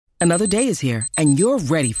Another day is here, and you're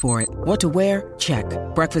ready for it. What to wear? Check.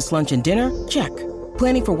 Breakfast, lunch, and dinner? Check.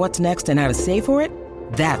 Planning for what's next and how to save for it?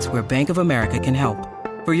 That's where Bank of America can help.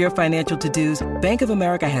 For your financial to-dos, Bank of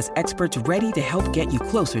America has experts ready to help get you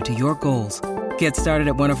closer to your goals. Get started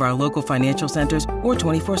at one of our local financial centers or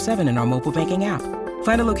 24/7 in our mobile banking app.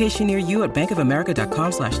 Find a location near you at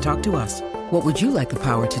bankofamerica.com/talktous. What would you like the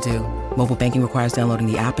power to do? Mobile banking requires downloading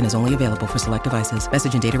the app and is only available for select devices.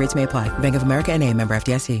 Message and data rates may apply. Bank of America N.A., member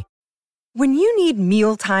FDIC. When you need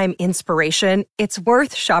mealtime inspiration, it's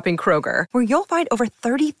worth shopping Kroger, where you'll find over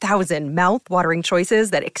 30,000 mouth-watering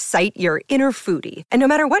choices that excite your inner foodie. And no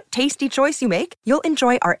matter what tasty choice you make, you'll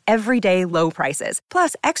enjoy our everyday low prices,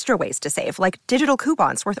 plus extra ways to save, like digital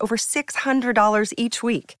coupons worth over $600 each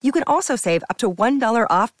week. You can also save up to $1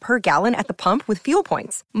 off per gallon at the pump with fuel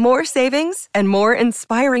points. More savings and more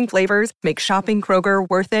inspiring flavors make shopping Kroger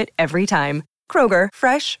worth it every time. Kroger,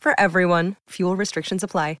 fresh for everyone. Fuel restrictions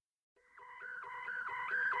apply.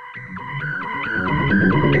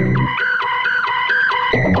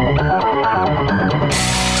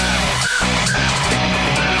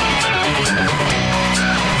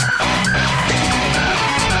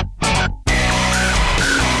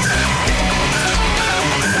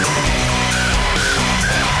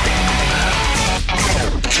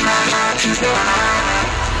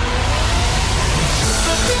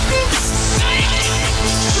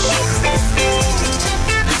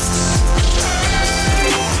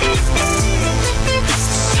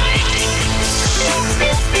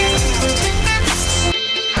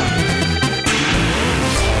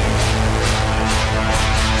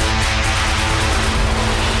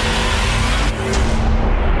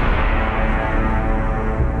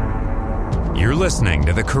 You're listening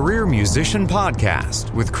to the Career Musician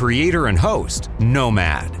Podcast with creator and host,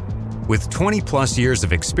 Nomad. With 20-plus years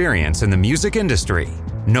of experience in the music industry,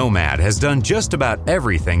 Nomad has done just about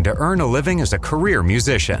everything to earn a living as a career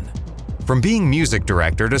musician. From being music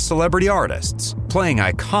director to celebrity artists, playing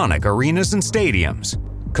iconic arenas and stadiums,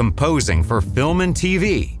 composing for film and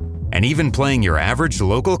TV, and even playing your average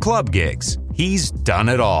local club gigs, he's done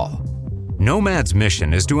it all. Nomad's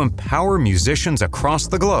mission is to empower musicians across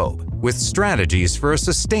the globe with strategies for a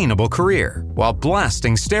sustainable career while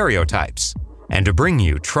blasting stereotypes, and to bring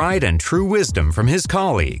you tried and true wisdom from his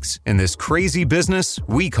colleagues in this crazy business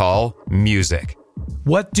we call music.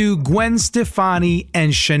 What do Gwen Stefani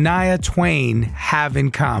and Shania Twain have in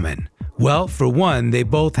common? Well, for one, they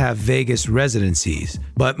both have Vegas residencies.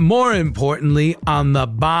 But more importantly, on the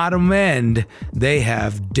bottom end, they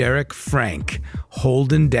have Derek Frank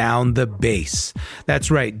holding down the bass.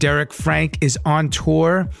 That's right, Derek Frank is on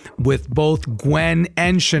tour with both Gwen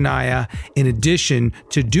and Shania, in addition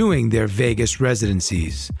to doing their Vegas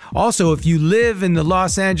residencies. Also, if you live in the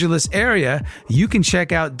Los Angeles area, you can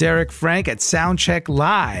check out Derek Frank at Soundcheck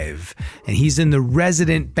Live, and he's in the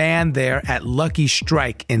resident band there at Lucky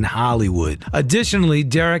Strike in Hollywood. Additionally,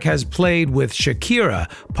 Derek has played with Shakira,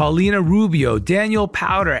 Paulina Rubio, Daniel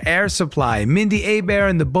Powder, Air Supply, Mindy Abair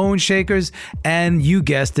and the Bone Shakers, and you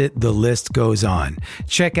guessed it, the list goes on.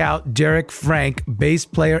 Check out Derek Frank, bass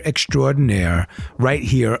player extraordinaire, right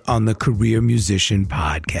here on the Career Musician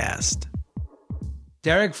Podcast.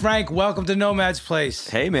 Derek Frank, welcome to Nomad's Place.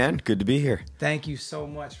 Hey, man. Good to be here. Thank you so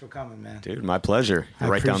much for coming, man. Dude, my pleasure.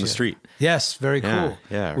 Right down the street. Yes, very cool.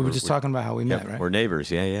 Yeah. We were just talking about how we met, right? We're neighbors.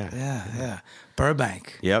 Yeah.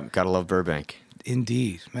 Burbank. Yep. Gotta love Burbank.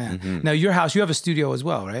 Indeed, man. Mm-hmm. Now, your house, you have a studio as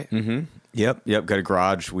well, right? Mm-hmm. Yep. Got a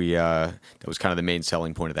garage. We that was kind of the main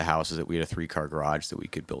selling point of the house, is that we had a 3-car garage that we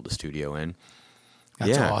could build a studio in.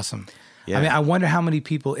 That's awesome. Yeah. I mean, I wonder how many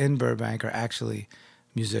people in Burbank are actually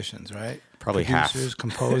musicians, right? Probably producers, half.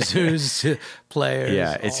 Composers, players.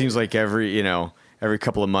 Yeah, it seems like every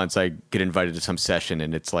couple of months I get invited to some session,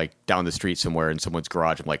 and it's like down the street somewhere in someone's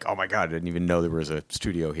garage. I'm like, oh my God, I didn't even know there was a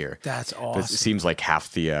studio here. That's awesome. But it seems like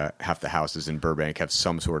half the houses in Burbank have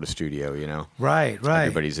some sort of studio, Right.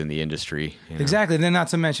 Everybody's in the industry. Exactly. Then not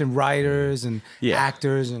to mention writers and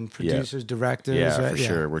actors and producers, directors. Yeah, right? for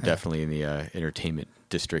sure. We're definitely in the entertainment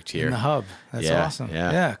district here. In the hub. That's awesome.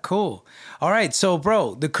 Yeah, cool. All right. So,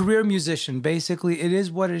 bro, the career musician, basically, it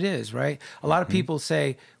is what it is, right? A lot of people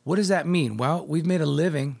say, what does that mean? Well, we've made a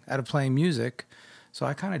living out of playing music. So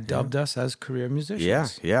I kind of dubbed us as career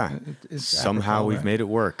musicians. Yeah. Somehow we've made it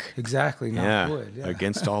work. Exactly. Knock wood. Yeah.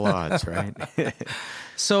 Against all odds, right?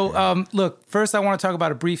 So, look, first I want to talk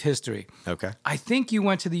about a brief history. Okay. I think you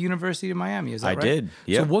went to the University of Miami. Is that right? I did.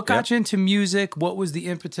 Yeah. So what got you into music? What was the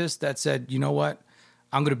impetus that said, you know what?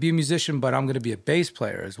 I'm going to be a musician, but I'm going to be a bass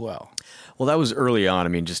player as well. Well, that was early on. I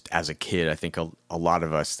mean, just as a kid, I think a lot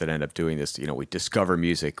of us that end up doing this, we discover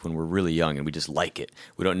music when we're really young and we just like it.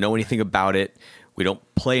 We don't know anything about it. we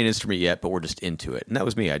don't play an instrument yet, but we're just into it. And that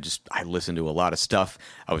was me. I listened to a lot of stuff.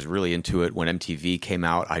 I was really into it. When MTV came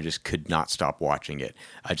out, I just could not stop watching it.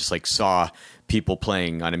 I just like saw people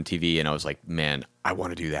playing on MTV, and I was like, man, I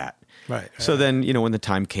want to do that. Right. So then, when the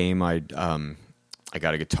time came, I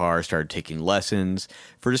got a guitar, started taking lessons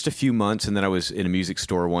for just a few months, and then I was in a music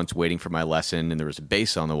store once waiting for my lesson, and there was a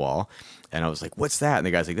bass on the wall, and I was like, what's that? And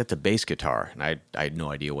the guy's like, that's a bass guitar. And I had no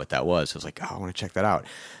idea what that was. So I was like, oh, I want to check that out.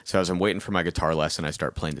 So as I'm waiting for my guitar lesson, I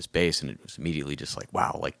start playing this bass, and it was immediately just like,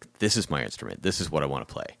 wow, like this is my instrument. This is what I want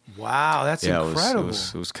to play. Wow, that's incredible.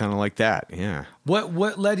 It was kind of like that, yeah.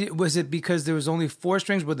 What led you? Was it because there was only 4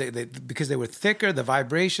 strings? Were they because they were thicker, the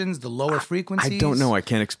vibrations, the lower frequencies? I don't know. I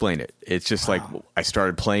can't explain it. It's just like I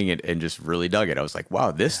started playing it and just really dug it. I was like,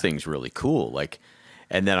 wow, this thing's really cool. Like,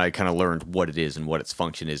 and then I kind of learned what it is and what its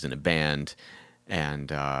function is in a band, and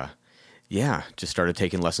just started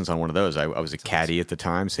taking lessons on one of those. I was a caddy at the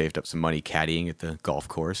time, saved up some money caddying at the golf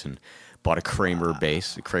course, and bought a Kramer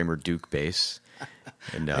bass, a Kramer Duke bass.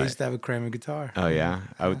 And I used to have a Kramer guitar. Oh yeah,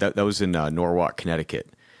 that was in Norwalk, Connecticut.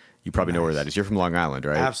 You probably know where that is. You're from Long Island,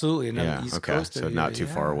 right? Absolutely. Yeah. East Okay. Coast So not too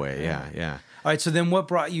far away. Yeah. All right. So then, what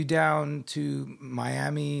brought you down to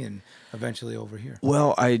Miami and eventually over here?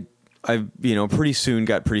 Well, I pretty soon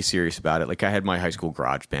got pretty serious about it. Like I had my high school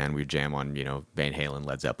garage band. We'd jam on, Van Halen,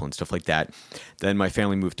 Led Zeppelin, stuff like that. Then my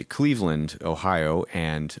family moved to Cleveland, Ohio,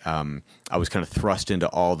 and I was kind of thrust into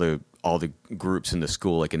all the groups in the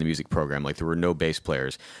school, like in the music program. Like there were no bass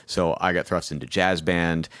players. So I got thrust into jazz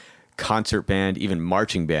band, concert band, even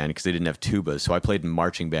marching band, because they didn't have tubas. So I played in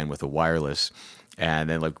marching band with a wireless, and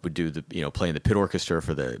then like would do the, play in the pit orchestra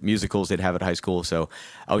for the musicals they'd have at high school. So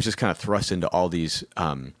I was just kind of thrust into all these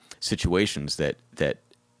situations that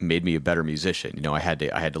made me a better musician. I had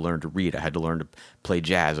to learn to read. I had to learn to play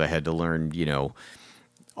jazz. I had to learn,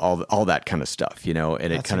 all that kind of stuff, and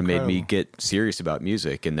it kind of made me get serious about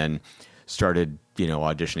music, and then started,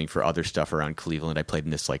 auditioning for other stuff around Cleveland. I played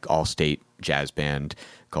in this like all-state jazz band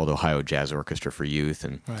called Ohio Jazz Orchestra for Youth,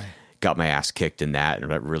 and got my ass kicked in that,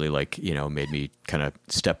 and that really made me kind of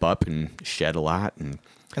step up and shed a lot. And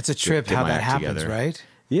that's a trip how that happens, together. Right?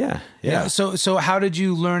 Yeah. So how did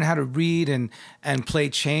you learn how to read and play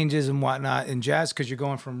changes and whatnot in jazz? Because you're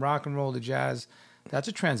going from rock and roll to jazz. That's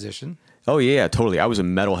a transition. Oh yeah, totally. I was a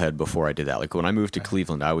metalhead before I did that. Like when I moved to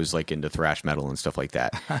Cleveland, I was like into thrash metal and stuff like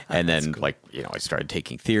that. And then cool. I started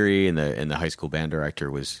taking theory, and the high school band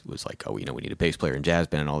director was like, oh, we need a bass player in jazz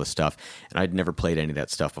band and all this stuff. And I'd never played any of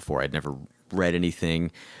that stuff before. I'd never read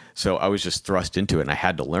anything. So I was just thrust into it, and I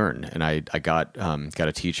had to learn. And I got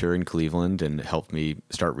a teacher in Cleveland and helped me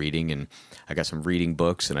start reading, and I got some reading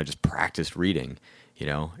books, and I just practiced reading.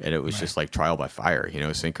 And it was just like trial by fire,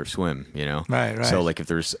 sink or swim, Right. So like if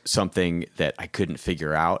there's something that I couldn't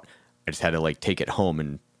figure out, I just had to like take it home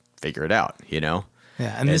and figure it out, Yeah.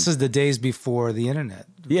 And this is the days before the internet.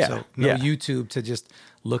 Yeah. So YouTube to just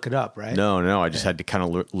look it up, right? No. I just had to kind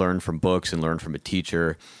of learn from books and learn from a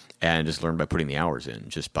teacher, and just learn by putting the hours in,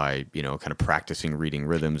 just by, kind of practicing reading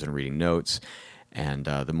rhythms and reading notes. And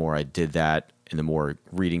the more I did that, and the more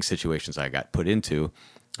reading situations I got put into,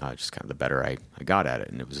 just kind of the better I got at it.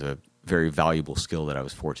 And it was a very valuable skill that I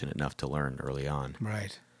was fortunate enough to learn early on.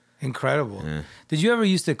 Right. Incredible. Yeah. Did you ever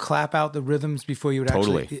used to clap out the rhythms before you would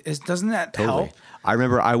Totally. Doesn't that help? I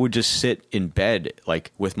remember I would just sit in bed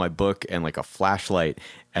like with my book and like a flashlight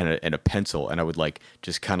and a pencil, and I would like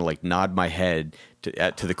just kind of like nod my head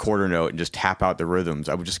to the quarter note and just tap out the rhythms.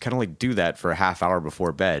 I would just kind of like do that for a half hour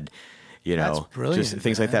before bed. That's brilliant, just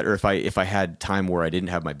things like that. Or if I had time where I didn't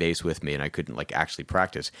have my bass with me and I couldn't like actually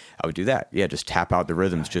practice, I would do that. Yeah, just tap out the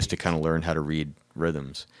rhythms just to kind of learn how to read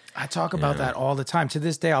rhythms. I talk about that all the time. To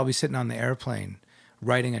this day, I'll be sitting on the airplane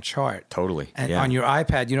writing a chart. Totally. And on your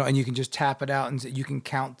iPad, and you can just tap it out and you can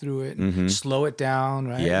count through it and slow it down,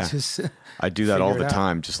 right? Yeah. Just I do that all the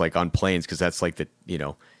time, just like on planes, because that's like the,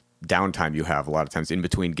 downtime you have a lot of times in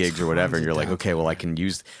between gigs or whatever, and you're like, okay, well, I can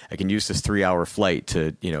use this 3-hour flight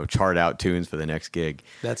to chart out tunes for the next gig.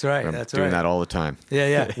 That's right. I'm doing that all the time.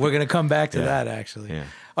 Yeah. We're gonna come back to that actually. Yeah.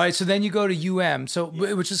 All right. So then you go to UM. So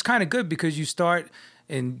which is kind of good because you start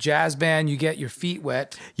in jazz band, you get your feet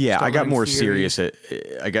wet. Yeah, I got more theory. serious.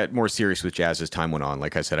 I got more serious with jazz as time went on.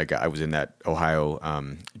 Like I said, I was in that Ohio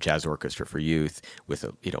Jazz Orchestra for Youth with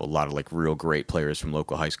a lot of like real great players from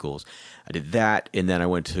local high schools. I did that, and then I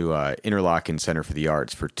went to Interlochen Center for the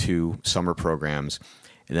Arts for 2 summer programs,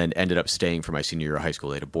 and then ended up staying for my senior year of high school.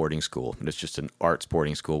 They had a boarding school, and it's just an arts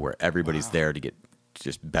boarding school where everybody's there to get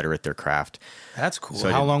just better at their craft. That's cool.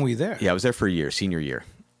 So How long were you there? Yeah, I was there for a year, senior year.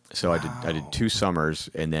 So I did 2 summers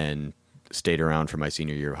and then stayed around for my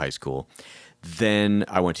senior year of high school. Then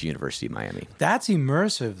I went to University of Miami. That's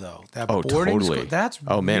immersive, though. That Oh, boarding totally. school. That's it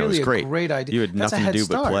was really great. a great idea. You had That's a nothing to head do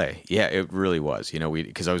start. but play. Yeah, it really was.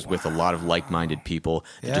 Because I was with a lot of like-minded people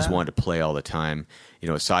that just Yeah. wanted to play all the time.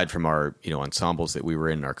 Aside from our ensembles that we were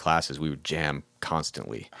in our classes, we would jam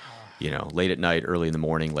constantly. Late at night, early in the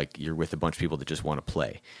morning, like you're with a bunch of people that just want to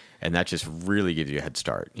play, and that just really gives you a head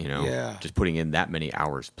start. Yeah. Just putting in that many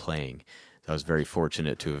hours playing. So I was very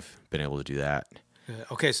fortunate to have been able to do that.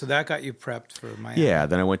 Okay, so that got you prepped for Miami. Yeah,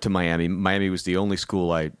 then I went to Miami. Miami was the only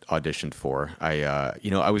school I auditioned for. I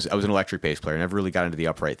was an electric bass player. I never really got into the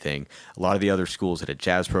upright thing. A lot of the other schools that had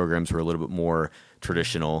jazz programs were a little bit more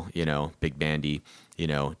traditional, big bandy,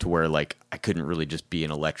 to where like I couldn't really just be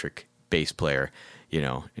an electric bass player,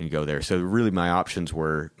 and go there. So really my options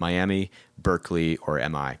were Miami, Berkeley, or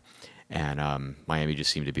MI. And Miami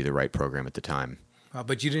just seemed to be the right program at the time.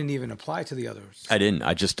 But you didn't even apply to the others. I didn't.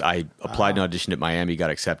 I applied and auditioned at Miami, got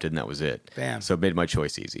accepted, and that was it. Bam. So it made my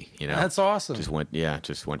choice easy. That's awesome. Just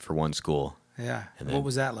went for one school. Yeah. And then- What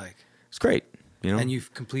was that like? It's great. And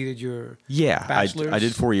you've completed your Yeah, bachelor's? I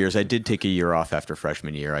did 4 years. I did take a year off after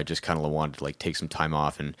freshman year. I just kind of wanted to like take some time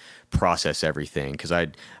off and process everything because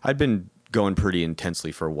I'd been going pretty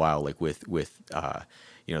intensely for a while, like with the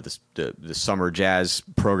summer jazz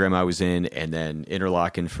program I was in, and then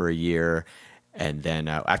Interlochen for a year. And then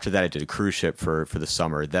after that, I did a cruise ship for the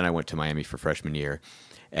summer. Then I went to Miami for freshman year.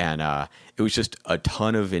 And it was just a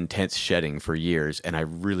ton of intense shedding for years. And I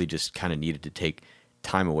really just kind of needed to take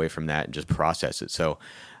time away from that and just process it. So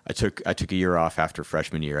I took a year off after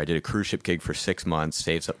freshman year. I did a cruise ship gig for 6 months,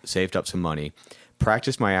 saved up some money,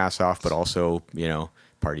 practiced my ass off, but also,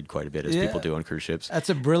 partied quite a bit as people do on cruise ships. That's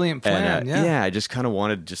a brilliant plan. And, I just kind of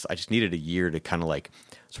I just needed a year to kind of like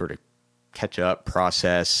sort of catch up,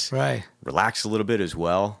 process, Right. relax a little bit as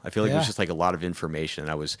well. I feel like it Yeah. was just like a lot of information.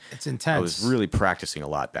 It's intense. I was really practicing a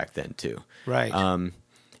lot back then too. Right. So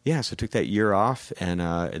I took that year off and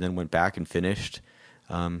then went back and finished.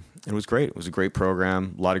 It was great. It was a great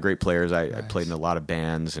program. A lot of great players. I played in a lot of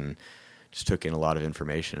bands and just took in a lot of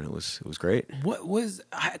information. And it was great. What was,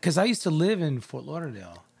 because I used to live in Fort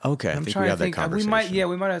Lauderdale. Okay, I I'm think trying we to had that think. conversation.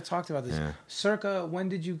 We might have talked about this. Yeah. Circa, when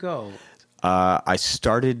did you go? I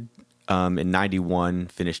started in 91,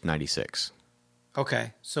 finished 96.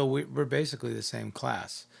 Okay, so we're basically the same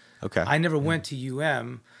class. Okay. I never went to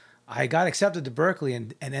UM. I got accepted to Berkeley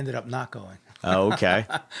and ended up not going. Oh, okay.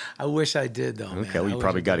 I wish I did, though. Okay, man. well, I you wish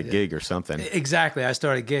probably I got a did. gig or something. Exactly. I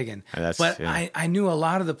started gigging. I knew a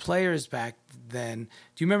lot of the players back then.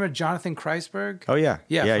 Do you remember Jonathan Kreisberg? Oh, yeah.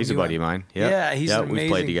 Yeah, Yeah, from he's a UM. buddy of mine. Yep. Yeah, he's We've amazing.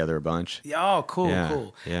 played together a bunch. Oh, cool, Yeah,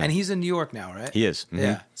 cool. yeah. And he's in New York now, right? He is. Mhm.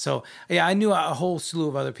 Yeah. So, I knew a whole slew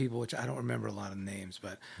of other people, which I don't remember a lot of names,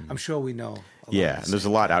 but I'm sure we know. Yeah, and there's a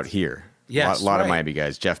lot out here. Yes, a lot of right. Miami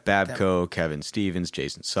guys. Jeff Babco, Kevin Stevens,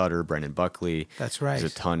 Jason Sutter, Brendan Buckley. That's right.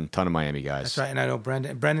 There's a ton of Miami guys. That's right. And I know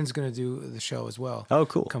Brendan's going to do the show as well. Oh,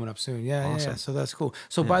 cool. Coming up soon. Yeah, Awesome. yeah. So that's cool.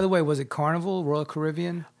 So, by the way, was it Carnival, Royal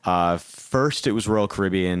Caribbean? First it was Royal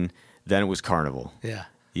Caribbean, then it was Carnival. Yeah.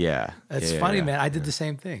 Yeah. It's Yeah, funny, yeah. man. I did the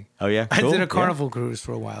same thing. Oh, yeah? I Cool. did a Yeah. Carnival cruise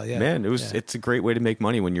for a while. Yeah. Man, Yeah. it's a great way to make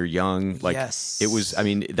money when you're young. Like Yes. it was,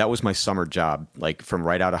 that was my summer job. Like from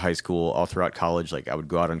right out of high school, all throughout college, like I would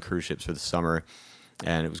go out on cruise ships for the summer.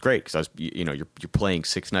 And it was great because I was, you're playing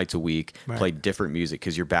 6 nights a week, Right. play different music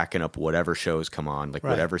because you're backing up whatever shows come on, like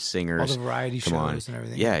Right. whatever singers All the variety come on. shows and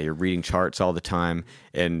everything. Yeah, you're reading charts all the time,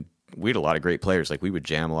 and we had a lot of great players. Like we would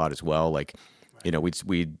jam a lot as well. Like,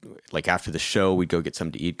 we'd like after the show, we'd go get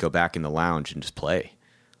something to eat, go back in the lounge, and just play.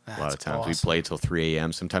 A lot of That's times we'd awesome. play till 3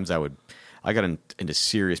 a.m. Sometimes I got into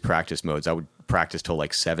serious practice modes. I would practice till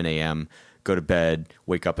like 7 a.m., go to bed,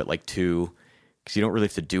 wake up at like 2. Because you don't really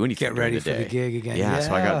have to do anything Get during ready the for the day. gig again. Yeah,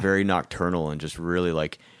 so I Yeah. got very nocturnal and just really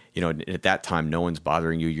like, at that time, no one's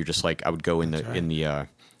bothering you. You're just like, I would go in the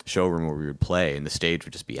showroom where we would play, and the stage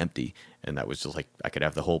would just be empty, and that was just like I could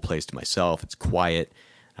have the whole place to myself. It's quiet.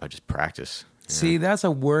 I would just practice. Yeah. See, that's a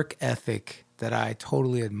work ethic that I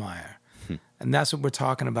totally admire. And that's what we're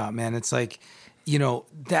talking about, man. It's like,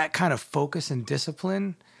 that kind of focus and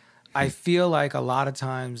discipline, I feel like a lot of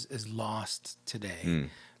times is lost today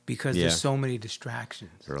because Yeah. there's so many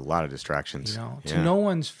distractions. There are a lot of distractions. To Yeah. no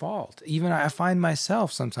one's fault. Even I find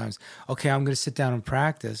myself sometimes, okay, I'm going to sit down and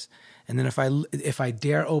practice. And then if I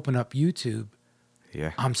dare open up YouTube,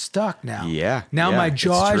 Yeah. I'm stuck now. Yeah, Now yeah, my it's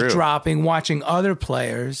jaw is true. dropping watching other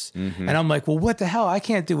players. And I'm like, well, what the hell? I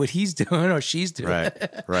can't do what he's doing or she's doing.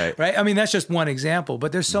 Right. Right? I mean, that's just one example,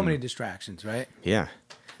 but there's so many distractions, right? Yeah.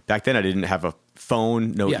 Back then, I didn't have a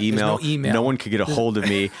phone, no Yeah, there's email. no email. No one could get a hold of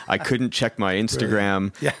me. I couldn't check my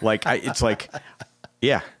Instagram. Yeah. It's like,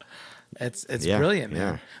 yeah. It's Yeah, brilliant,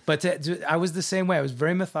 man. yeah. But I was the same way. I was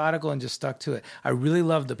very methodical and just stuck to it. I really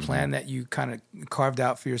loved the plan Mm-hmm. that you kind of carved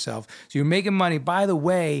out for yourself. So you're making money. By the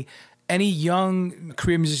way, any young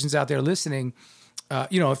career musicians out there listening,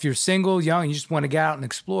 if you're single, young, and you just want to get out and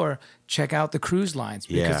explore, check out the cruise lines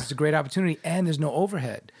because Yeah. it's a great opportunity and there's no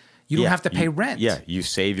overhead. You don't have to pay rent. Yeah, you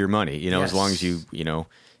save your money. As long as you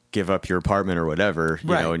give up your apartment or whatever,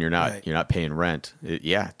 Right, and you're right. not paying rent. It's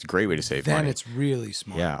a great way to save Then money. it's really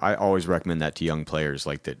smart. Yeah, I always recommend that to young players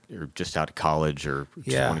like that are just out of college or just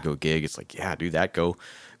Yeah. want to go gig. It's like, yeah, do that. Go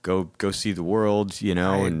see the world. I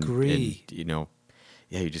and agree.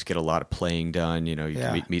 you just get a lot of playing done. You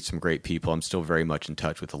Yeah. can meet some great people. I'm still very much in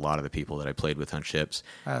touch with a lot of the people that I played with on ships.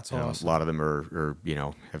 That's A awesome. lot of them are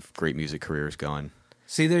have great music careers going.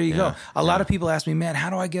 See, there you go. Yeah, A lot of people ask me, man, how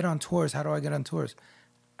do I get on tours? How do I get on tours?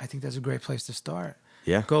 I think that's a great place to start.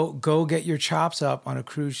 Yeah. Go get your chops up on a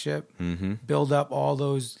cruise ship. Mm-hmm. Build up all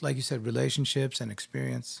those, like you said, relationships and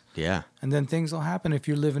experience. Yeah. And then things will happen if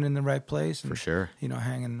you're living in the right place. And, For sure.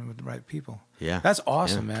 Hanging with the right people. Yeah. That's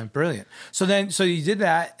awesome, man. Brilliant. So you did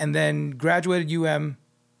that and then graduated UM.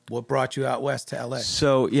 What brought you out west to LA?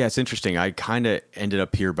 So yeah, it's interesting. I kind of ended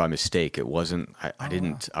up here by mistake. It wasn't.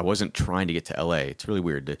 I wasn't trying to get to LA. It's really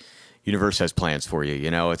weird. The universe has plans for you.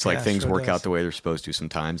 It's like Yeah, things sure work does. out the way they're supposed to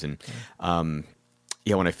sometimes. And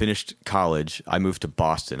when I finished college, I moved to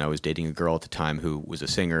Boston. I was dating a girl at the time who was a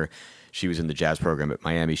singer. She was in the jazz program at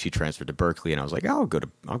Miami. She transferred to Berkeley, and I was like, I'll go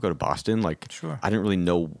to Boston. Like, Sure. I didn't really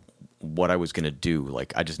know what I was going to do.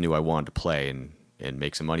 Like, I just knew I wanted to play and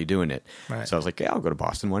make some money doing it. Right. So I was like, yeah, I'll go to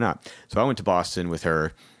Boston. Why not? So I went to Boston with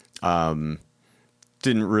her.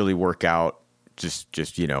 Didn't really work out, just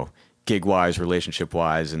gig wise, relationship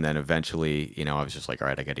wise, and then eventually, I was just like, all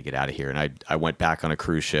right, I got to get out of here. And I went back on a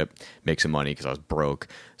cruise ship, make some money because I was broke.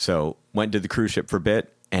 So went to the cruise ship for a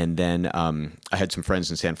bit, and then I had some friends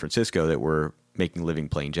in San Francisco that were making a living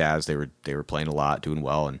playing jazz. They were playing a lot, doing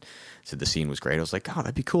well, and said the scene was great. I was like, oh,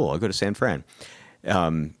 that'd be cool. I'll go to San Fran.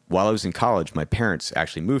 While I was in college, my parents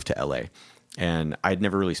actually moved to LA, and I'd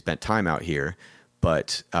never really spent time out here,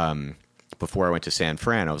 but before I went to San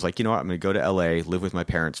Fran, I was like, you know what, I'm going to go to LA, live with my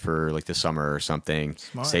parents for like the summer or something,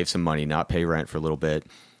 Smart. save some money, not pay rent for a little bit,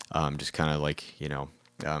 just kind of like,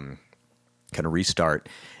 kind of restart.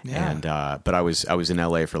 Yeah. And but I was in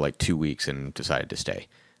LA for like 2 weeks and decided to stay.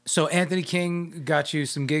 So Anthony King got you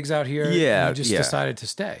some gigs out here. Yeah, And you just yeah. decided to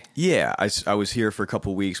stay. Yeah, I was here for a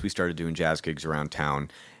couple of weeks. We started doing jazz gigs around town,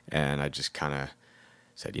 and I just kind of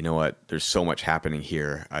said, you know what, there's so much happening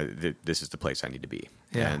here. This is the place I need to be.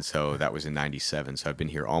 Yeah. And so that was in 97. So I've been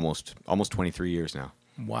here almost 23 years now.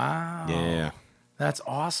 Wow. Yeah. That's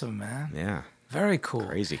awesome, man. Yeah. Very cool.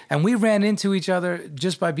 Crazy. And we ran into each other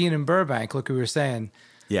just by being in Burbank, like we were saying.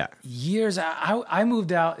 Yeah. Years. I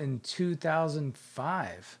moved out in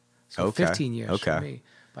 2005. So Okay. 15 years Okay. for me.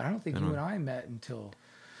 But I don't think you and I met until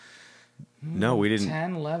No, we didn't.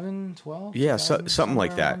 10, 11, 12? Yeah, 2000, something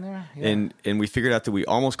like somewhere that. around there? Yeah. And we figured out that we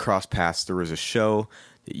almost crossed paths. There was a show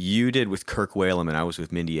that you did with Kirk Whalum, and I was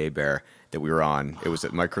with Mindy Abair that we were on. It was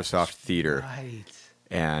at Microsoft Theater. Right.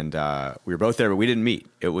 And we were both there, but we didn't meet.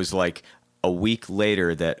 It was like a week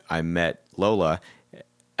later that I met Lola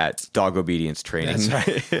at dog obedience training.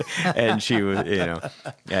 That's right. And she was,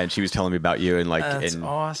 and she was telling me about you, and like, That's and,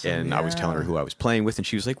 awesome, and I was telling her yeah. who I was playing with, and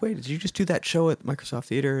she was like, "Wait, did you just do that show at Microsoft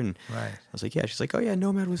Theater?" And Right. I was like, "Yeah." She's like, "Oh yeah,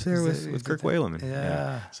 Nomad was there with Kirk Whalum." And,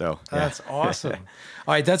 Yeah. So That's yeah. awesome.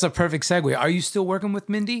 All right, that's a perfect segue. Are you still working with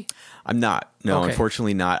Mindy? I'm not. No, Okay.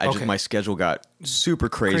 unfortunately not. Okay. My schedule got super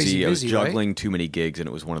Crazy crazy. I was busy, right? juggling too many gigs, and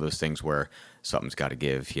it was one of those things where something's got to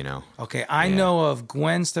give. Okay, I Yeah. know of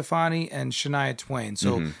Gwen Stefani and Shania Twain.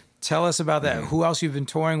 So tell us about that. Who else you've been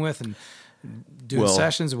touring with and doing Well,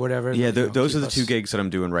 sessions or whatever? Yeah, those keep are the us- two gigs that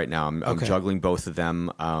I'm doing right now. I'm Okay. juggling both of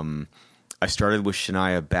them. I started with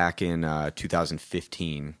Shania back in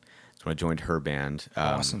 2015. That's when I joined her band.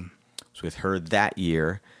 Awesome. I was with her that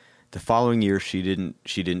year. The following year, she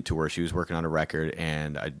didn't tour. She was working on a record,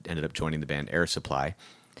 and I ended up joining the band Air Supply,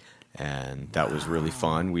 and that was really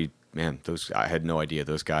fun. I had no idea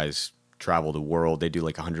those guys travel the world. They do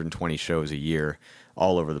like 120 shows a year,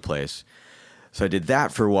 all over the place. So I did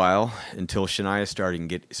that for a while until Shania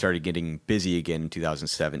started getting busy again in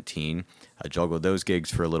 2017. I juggled those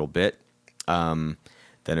gigs for a little bit.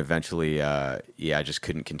 Then eventually, I just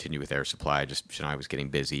couldn't continue with Air Supply. Shania was getting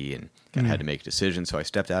busy and kind of had to make a decision. So I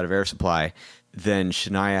stepped out of Air Supply. Then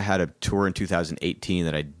Shania had a tour in 2018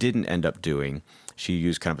 that I didn't end up doing. She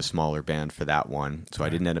used kind of a smaller band for that one. So I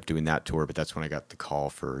didn't end up doing that tour, but that's when I got the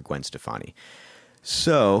call for Gwen Stefani.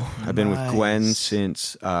 So I've been with Gwen Nice.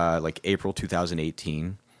 since like April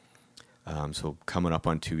 2018. So coming up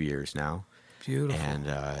on 2 years now. Beautiful. And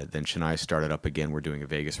then Shania started up again. We're doing a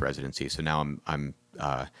Vegas residency. So now I'm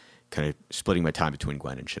kind of splitting my time between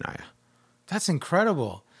Gwen and Shania. That's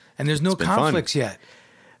incredible. And there's no conflicts yet.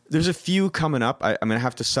 There's a few coming up. I'm going to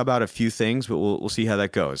have to sub out a few things, but we'll see how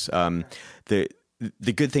that goes.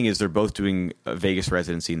 The good thing is they're both doing a Vegas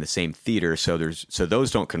residency in the same theater, so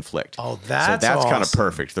those don't conflict. Oh, that's awesome. Kind of awesome.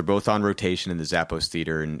 Perfect. They're both on rotation in the Zappos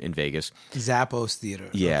Theater in Vegas. Zappos Theater.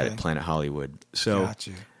 Yeah, okay. at Planet Hollywood. So, Got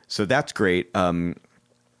you. So that's great. Gwen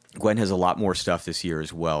has a lot more stuff this year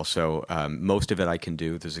as well. So most of it I can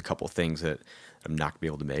do. There's a couple things that I'm not going to be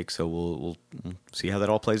able to make. So we'll see how that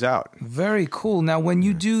all plays out. Very cool. Now, when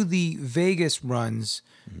you do the Vegas runs,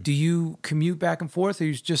 do you commute back and forth,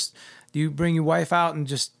 or do you bring your wife out and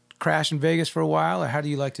just crash in Vegas for a while, or how do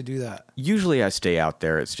you like to do that? Usually I stay out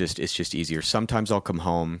there. It's just easier. Sometimes I'll come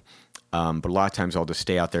home, but a lot of times I'll just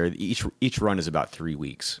stay out there. Each run is about 3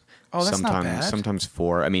 weeks. Oh, that's not bad. Sometimes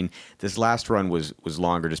 4. I mean, this last run was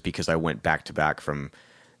longer just because I went back to back from,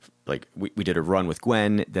 like, we did a run with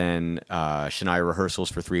Gwen, then Shania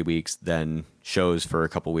rehearsals for 3 weeks, then shows for a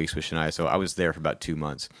couple weeks with Shania. So I was there for about 2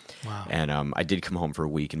 months. Wow. And I did come home for a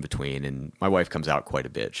week in between, and my wife comes out quite a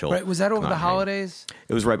bit. Right, was that over the holidays?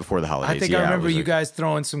 It was right before the holidays. I think I remember you guys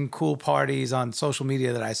throwing some cool parties on social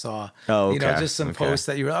media that I saw. Oh, okay. You know, just some posts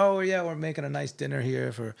that you were, we're making a nice dinner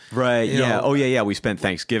here for... Right, yeah. know, yeah. We spent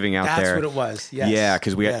Thanksgiving out there. That's what it was, yes. Yeah,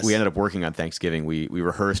 because we ended up working on Thanksgiving. We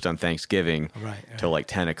rehearsed on Thanksgiving till like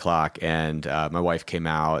 10 o'clock, and my wife came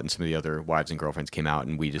out, and some of the other wives and girlfriends came out,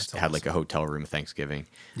 and we just had like a hotel room Thanksgiving.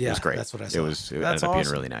 Yeah, it was great. That's what I saw. It ended up being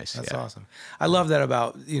really nice. That's awesome. I love that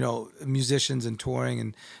about musicians and touring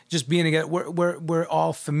and just being together. We're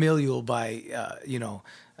all familial by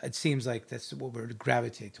It seems like that's what we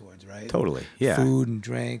gravitate towards, right? Totally. Yeah. Food and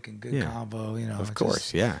drink and good combo. Of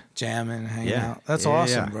course. Yeah. Jamming, hanging out. That's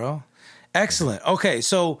awesome, bro. Excellent. Okay,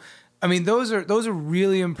 so. I mean, those are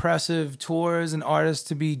really impressive tours and artists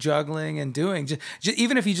to be juggling and doing. Just,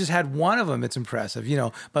 even if you just had one of them, it's impressive,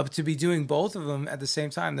 But to be doing both of them at the same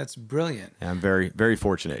time, that's brilliant. Yeah, I'm very, very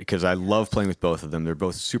fortunate because I love playing with both of them. They're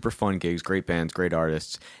both super fun gigs, great bands, great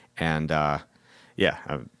artists, and the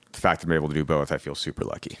fact that I'm able to do both, I feel super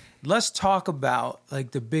lucky. Let's talk about like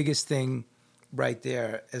the biggest thing right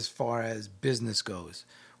there as far as business goes.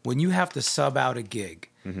 When you have to sub out a gig.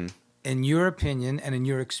 Mm-hmm. In your opinion and in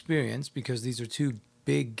your experience, because these are two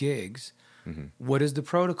big gigs, what is the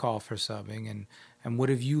protocol for subbing, and what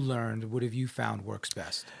have you learned? What have you found works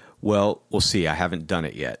best? Well, we'll see. I haven't done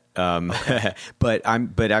it yet, okay. but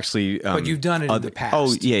you've done it in the past.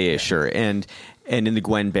 Oh, yeah, sure. And in the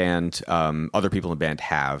Gwen band, other people in the band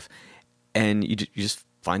have, and you just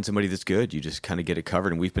find somebody that's good. You just kind of get it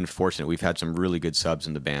covered. And we've been fortunate. We've had some really good subs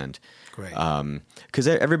in the band. Great. Because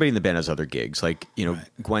everybody in the band has other gigs. Like, right.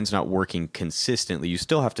 Gwen's not working consistently. You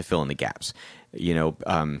still have to fill in the gaps.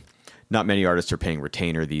 Not many artists are paying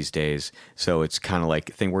retainer these days. So it's kind of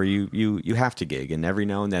like a thing where you have to gig. And every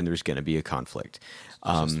now and then there's going to be a conflict.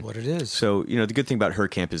 Just what it is. So, the good thing about Her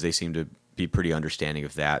Camp is they seem to be pretty understanding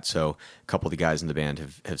of that. So a couple of the guys in the band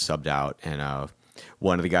have subbed out. And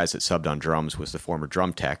one of the guys that subbed on drums was the former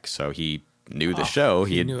drum tech, so he knew the show.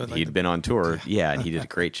 He'd been on tour, and he did a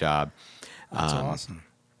great job. That's awesome.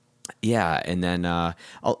 Yeah, and then a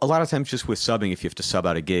lot of times just with subbing, if you have to sub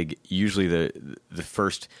out a gig, usually the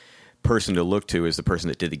first person to look to is the person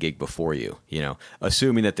that did the gig before you,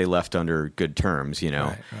 assuming that they left under good terms,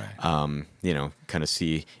 Right. Kind of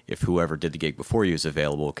see if whoever did the gig before you is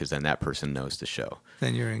available, because then that person knows the show.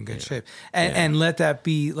 Then you're in good shape. And let that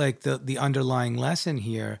be like the underlying lesson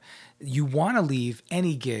here. You want to leave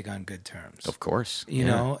any gig on good terms. Of course. You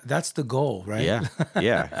know, that's the goal, right?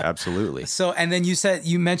 Yeah, absolutely. So, and then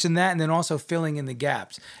you mentioned that, and then also filling in the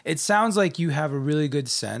gaps. It sounds like you have a really good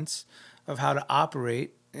sense of how to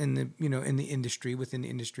operate in the industry, within the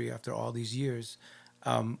industry after all these years.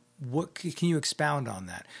 What can you expound on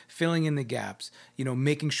that? Filling in the gaps,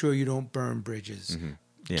 making sure you don't burn bridges,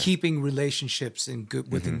 keeping relationships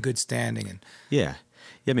within good standing, and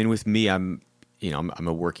I mean, with me, I'm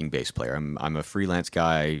a working bass player. I'm a freelance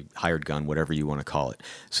guy, hired gun, whatever you want to call it.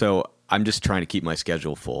 So I'm just trying to keep my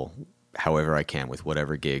schedule full, however I can, with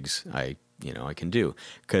whatever gigs I can do.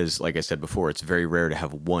 Because like I said before, it's very rare to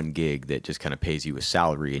have one gig that just kind of pays you a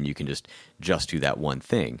salary and you can just do that one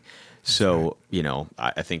thing. So,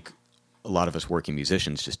 I think a lot of us working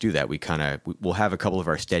musicians just do that. We'll have a couple of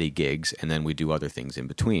our steady gigs, and then we do other things in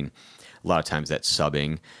between. A lot of times that's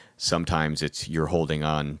subbing. Sometimes it's you're holding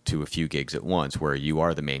on to a few gigs at once where you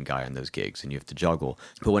are the main guy on those gigs and you have to juggle.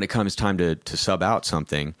 But when it comes time to sub out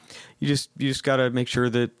something, you just got to make sure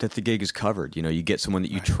that the gig is covered. You get someone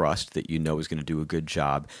that you trust, that is going to do a good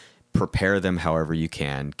job. prepare them however you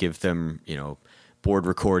can, give them, board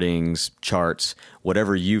recordings, charts,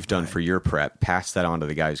 whatever you've done for your prep, pass that on to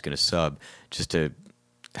the guy who's going to sub, just to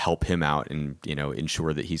help him out and,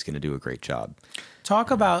 ensure that he's going to do a great job.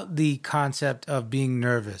 Talk about the concept of being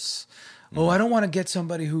nervous. Oh, I don't want to get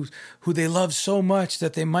somebody who they love so much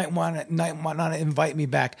that they might not invite me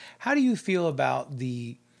back. How do you feel about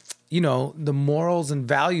the morals and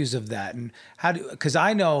values of that? And because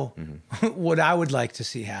I know what I would like to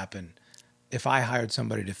see happen if I hired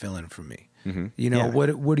somebody to fill in for me.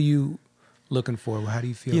 What are you looking for? How do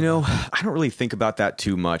you feel? I don't really think about that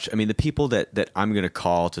too much. I mean, the people that I'm going to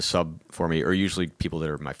call to sub for me are usually people that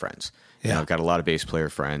are my friends. Yeah. I've got a lot of bass player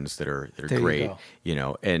friends that are great,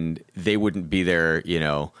 and they wouldn't be there,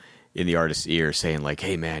 in the artist's ear saying like,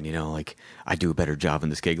 hey man, like I do a better job on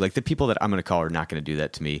this gig. Like the people that I'm going to call are not going to do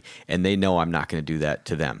that to me, and they know I'm not going to do that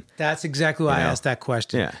to them. That's exactly why I asked that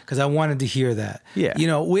question. Yeah. Because I wanted to hear that. Yeah.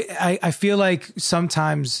 I feel like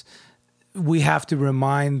sometimes we have to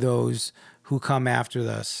remind those who come after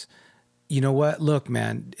us, you know what? Look,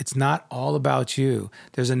 man, it's not all about you.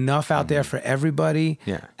 There's enough out there for everybody.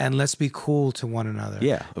 Yeah. And let's be cool to one another.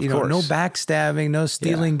 Yeah, of course. No backstabbing, no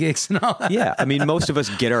stealing gigs and all that. Yeah. I mean, most of us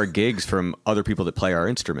get our gigs from other people that play our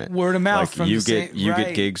instrument. Word of mouth. Like you get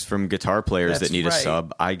gigs from guitar players that need a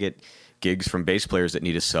sub. I get gigs from bass players that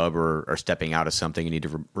need a sub or are stepping out of something and need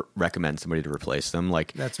to recommend somebody to replace them.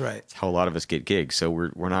 Like that's right. That's how a lot of us get gigs. So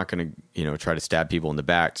we're not going to try to stab people in the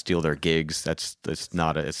back, steal their gigs. It's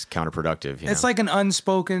counterproductive. It's like an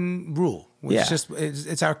unspoken rule.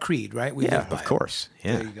 It's our creed, right? We live by of course.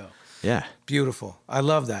 Yeah. There you go. Yeah. Beautiful. I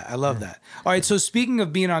love that. that. All right. So speaking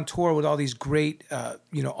of being on tour with all these great,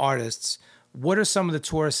 artists, what are some of the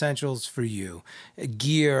tour essentials for you?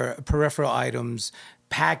 Gear, peripheral items,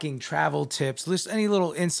 packing, travel tips, list any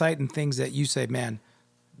little insight and things that you say, man,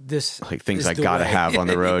 this like things is I gotta have on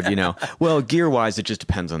the road, Well, gear wise, it just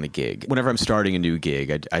depends on the gig. Whenever I'm starting a new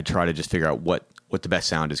gig, I try to just figure out what the best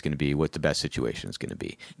sound is going to be, what the best situation is going to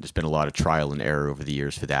be. There's been a lot of trial and error over the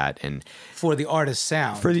years for that, and for the artist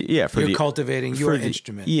sound, you're cultivating your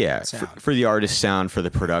instrument. Yeah, for the artist sound, for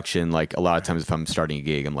the production. Like a lot of times, if I'm starting a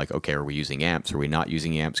gig, I'm like, okay, are we using amps? Are we not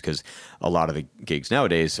using amps? Because a lot of the gigs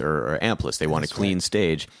nowadays are ampless. They want a clean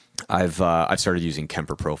stage. I've started using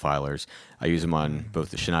Kemper profilers. I use them on both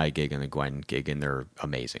the Shania gig and the Gwen gig, and they're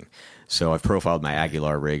amazing. So I've profiled my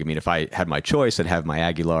Aguilar rig. I mean, if I had my choice, I'd have my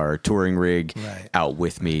Aguilar touring rig out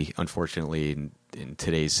with me. Unfortunately, in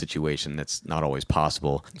today's situation, that's not always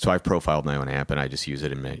possible. So I've profiled my own amp, and I just use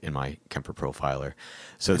it in my Kemper profiler.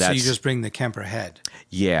 So you just bring the Kemper head.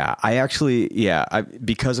 Yeah,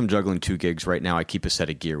 because I'm juggling 2 gigs right now, I keep a set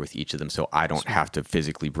of gear with each of them, so I don't have to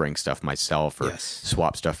physically bring stuff myself or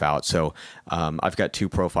swap stuff out. So I've got 2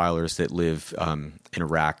 profilers that live in a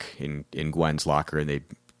rack in Gwen's locker, and they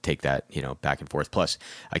take that back and forth. Plus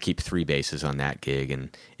I keep 3 basses on that gig,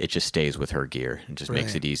 and it just stays with her gear and just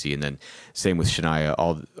makes it easy. And then same with Shania,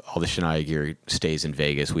 all the Shania gear stays in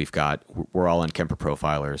Vegas. We're all on Kemper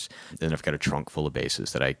profilers. Then I've got a trunk full of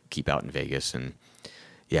basses that I keep out in Vegas, and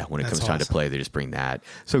when it comes time to play, they just bring that.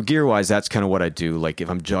 So gear wise, that's kind of what I do. Like if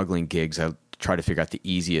I'm juggling gigs, I try to figure out the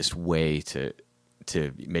easiest way to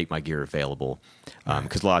make my gear available.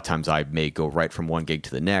 Because a lot of times I may go right from one gig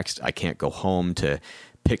to the next. I can't go home to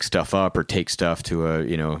pick stuff up or take stuff to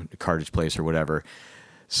a cartage place or whatever.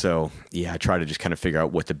 So I try to just kind of figure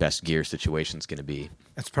out what the best gear situation is going to be.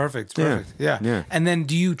 That's perfect. Yeah. And then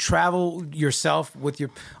do you travel yourself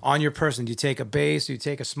on your person? Do you take a bass? Do you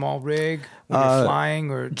take a small rig when you're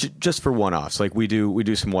flying, or just for one-offs? Like we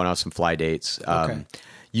do some one-offs, some fly dates.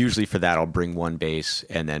 Usually for that, I'll bring 1 bass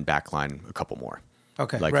and then backline a couple more.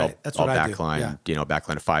 Okay, like right. I'll backline,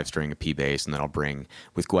 backline a 5-string, a P bass, and then I'll bring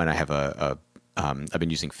with Gwen. I have I've been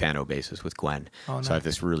using Fano basses with Gwen, nice. So I have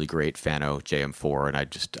this really great Fano JM4,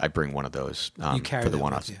 and I bring one of those for the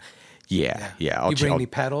one-offs. Yeah. You bring any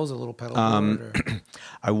pedals, a little pedal board?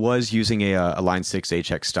 I was using a Line 6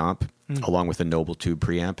 HX Stomp along with a Noble Tube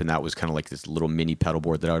preamp, and that was kind of like this little mini pedal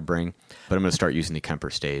board that I would bring. But I'm going to start using the Kemper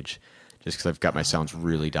Stage, just because I've got my sounds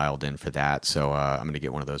really dialed in for that. So I'm going to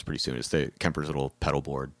get one of those pretty soon. It's the Kemper's little pedal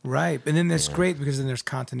board. Right. And then that's great because then there's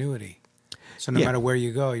continuity. So no matter where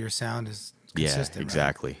you go, your sound is consistent. Yeah,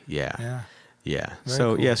 exactly. Right? Yeah. Very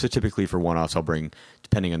So cool. So typically for one-offs, I'll bring,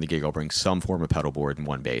 depending on the gig, I'll bring some form of pedal board and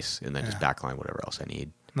 1 bass, and then just backline whatever else I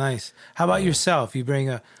need. Nice. How about yourself? You bring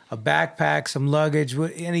a backpack, some luggage.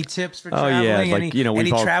 Any tips for traveling? Like,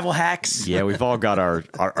 any travel hacks? Yeah, we've all got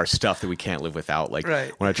our stuff that we can't live without. Like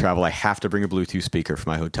when I travel, I have to bring a Bluetooth speaker for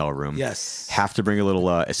my hotel room. Yes. Have to bring a little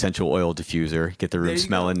essential oil diffuser, get the room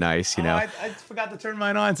smelling nice, I forgot to turn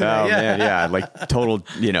mine on today. Oh, man, yeah. Like total,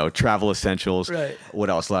 travel essentials. Right. What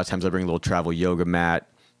else? A lot of times I bring a little travel yoga mat.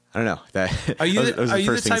 I don't know. Are you those are the you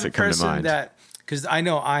first the things type that of come to person mind. that, because I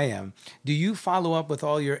know I am, do you follow up with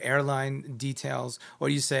all your airline details, or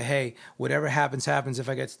do you say, hey, whatever happens, if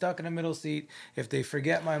I get stuck in a middle seat, if they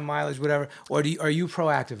forget my mileage, whatever, or are you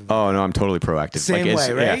proactive about Oh, no, I'm totally proactive. Same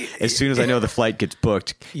way, right? Yeah, as soon as I know the flight gets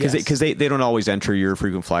booked, because they don't always enter your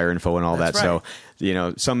frequent flyer info and all That's that. right. So,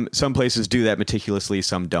 some places do that meticulously,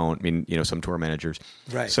 some don't. I mean, some tour managers.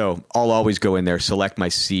 Right. So I'll always go in there, select my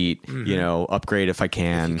seat, upgrade if I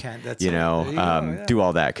can. If you can, that's do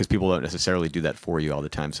all that, because people don't necessarily do that for you all the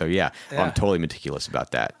time. So I'm totally meticulous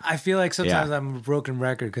about that. I feel like sometimes I'm a broken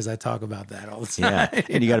record because I talk about that all the time. Yeah,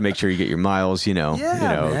 and you got to make sure you get your miles.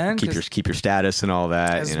 Man, keep your status and all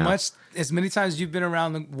that. As many times as you've been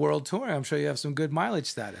around the world touring, I'm sure you have some good mileage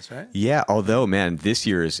status, right? Yeah, although, man, this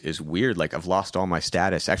year is weird. Like, I've lost all my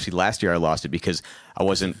status. Actually, last year I lost it because I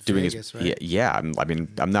wasn't doing Vegas, right? Yeah.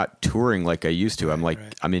 I'm not touring like I used to.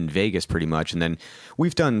 I'm in Vegas pretty much, and then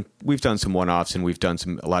we've done some one-offs, and we've done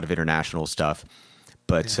a lot of international stuff,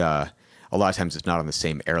 but. A lot of times it's not on the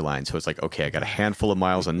same airline. So it's like, okay, I got a handful of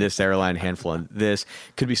miles on this airline, handful on this.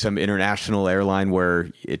 Could be some international airline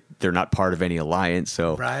where they're not part of any alliance.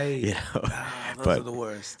 So, right. Those are the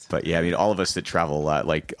worst. But yeah, I mean, all of us that travel a lot,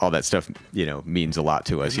 like all that stuff, means a lot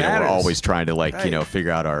to us. We're always trying to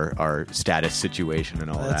figure out our status situation and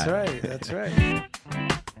all that. That's right.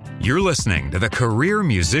 You're listening to the Career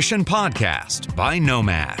Musician Podcast by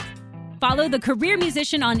Nomad. Follow the Career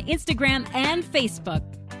Musician on Instagram and Facebook.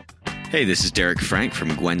 Hey, this is Derek Frank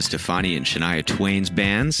from Gwen Stefani and Shania Twain's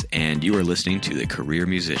bands, and you are listening to The Career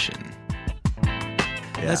Musician.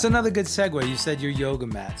 Yeah. That's another good segue. You said your yoga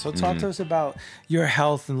mat. So talk to us about your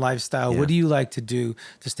health and lifestyle. Yeah. What do you like to do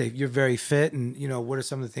to stay? You're very fit, and what are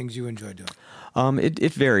some of the things you enjoy doing?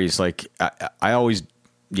 It varies. Like I always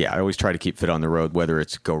try to keep fit on the road, whether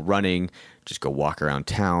it's go running, just go walk around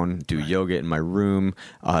town, do yoga in my room.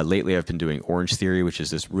 Lately, I've been doing Orange Theory, which is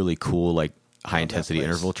this really cool, high-intensity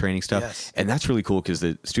interval training stuff. Yes. And that's really cool because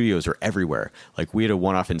the studios are everywhere. Like, we had a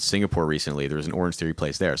one-off in Singapore recently. There was an Orange Theory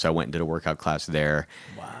place there. So I went and did a workout class there.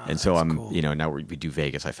 Wow, and so I'm, cool. Now we do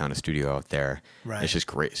Vegas. I found a studio out there. Right. It's just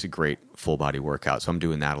great. It's a great full-body workout. So I'm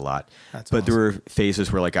doing that a lot. But awesome. There were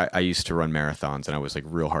phases where, I used to run marathons, and I was,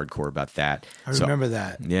 real hardcore about that. I remember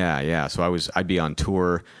that. Yeah. So I'd be on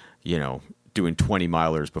tour, doing 20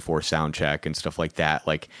 milers before sound check and stuff like that.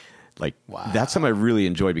 Wow. That's something I really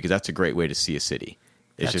enjoyed because that's a great way to see a city.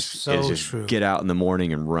 It's just true. Get out in the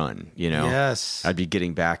morning and run, Yes. I'd be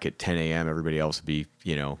getting back at 10 a.m. Everybody else would be,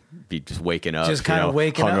 be just waking up. Just kind of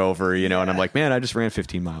waking up. Hungover, and I'm like, man, I just ran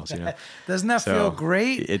 15 miles, Doesn't that feel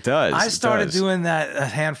great? It does. I started doing that a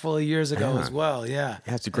handful of years ago as well, yeah.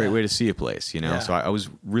 Yeah, it's a great way to see a place, Yeah. So I was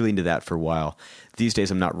really into that for a while. These days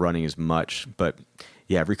I'm not running as much, but...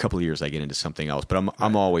 Yeah, every couple of years I get into something else, but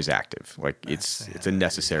I'm always active. It's a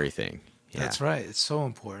necessary thing. Yeah. That's right. It's so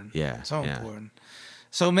important. Yeah, so important.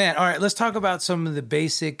 So, man, all right, let's talk about some of the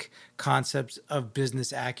basic concepts of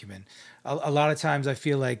business acumen. A lot of times I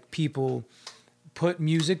feel like people put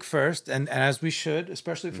music first, and as we should,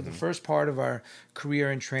 especially for the first part of our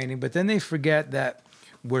career and training, but then they forget that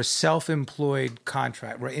we're self-employed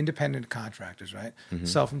we're independent contractors, right? Mm-hmm.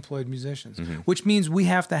 Self-employed musicians, which means we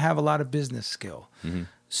have to have a lot of business skill. Mm-hmm.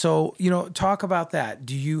 So, talk about that.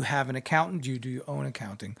 Do you have an accountant? Do your own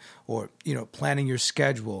accounting, or, planning your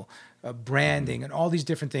schedule, branding, and all these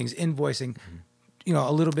different things, invoicing,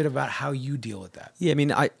 a little bit about how you deal with that. Yeah, I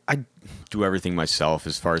mean, I do everything myself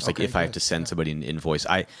as far as if I have to send somebody an invoice.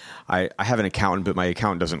 I have an accountant, but my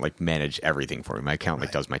accountant doesn't manage everything for me. My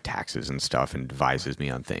accountant does my taxes and stuff and advises me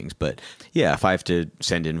on things. But yeah, if I have to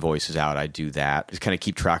send invoices out, I do that. Just kind of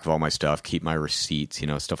keep track of all my stuff, keep my receipts,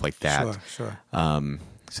 stuff like that. Sure.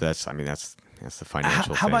 So that's the financial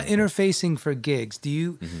thing. How about interfacing for gigs? Do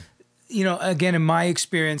you... again, in my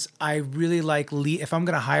experience, I really like if I'm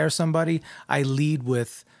going to hire somebody, I lead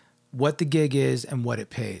with what the gig is and what it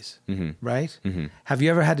pays, right? Mm-hmm. Have you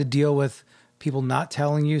ever had to deal with people not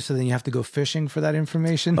telling you, so then you have to go fishing for that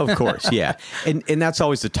information? Of course, yeah. And that's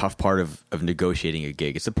always the tough part of negotiating a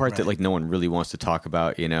gig. It's the part that no one really wants to talk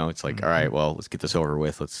about, It's like, all right, well, let's get this over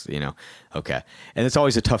with. Let's, okay. And it's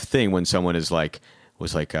always a tough thing when someone was like,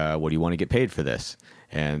 what do you want to get paid for this?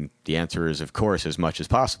 And the answer is, of course, as much as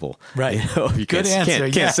possible. Right. You Good answer.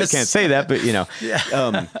 Can't say that, but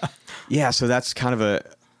Yeah. So that's kind of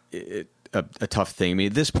a tough thing. I mean,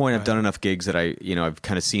 at this point, I've done enough gigs that I've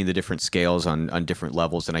kind of seen the different scales on different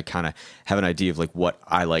levels, and I kind of have an idea of like what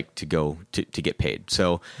I like to go to get paid.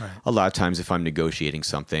 So a lot of times if I'm negotiating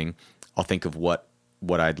something, I'll think of what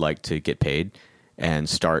I'd like to get paid and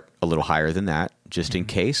start a little higher than that just in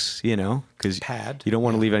case, because you don't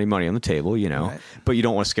want to leave any money on the table, but you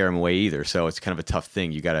don't want to scare them away either. So it's kind of a tough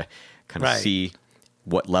thing. You got to kind of see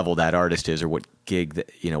what level that artist is or what gig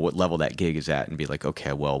that, what level that gig is at and be like,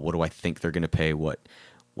 okay, well, what do I think they're going to pay? What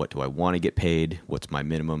do I want to get paid? What's my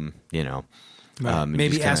minimum,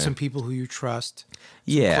 Maybe ask some people who you trust.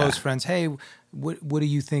 Close friends. Hey, what do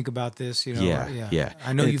you think about this? Yeah.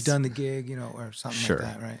 I know you've done the gig, or something like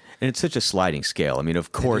that, right? And it's such a sliding scale. I mean,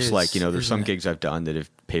 of course, there's some gigs I've done that have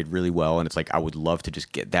paid really well, and it's like I would love to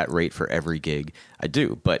just get that rate for every gig I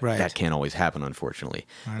do, but that can't always happen, unfortunately.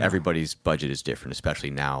 Everybody's budget is different, especially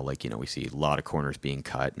now. Like we see a lot of corners being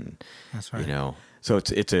cut, and that's right. So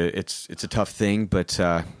it's a tough thing, but.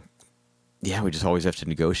 We just always have to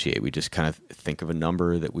negotiate. We just kind of think of a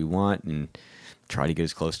number that we want and try to get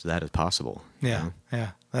as close to that as possible. Yeah.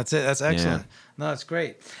 That's it. That's excellent. Yeah. No, that's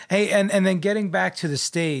great. Hey, and then getting back to the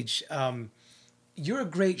stage, you're a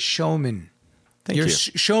great showman. Thank you.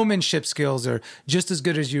 Showmanship skills are just as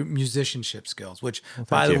good as your musicianship skills, which,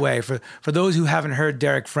 by the way, for those who haven't heard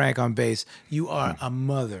Derek Frank on bass, you are a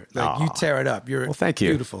mother. Like, you tear it up. You're thank you.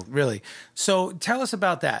 Beautiful, really. So tell us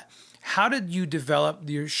about that. How did you develop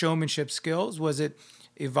your showmanship skills? Was it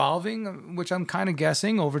evolving, which I'm kind of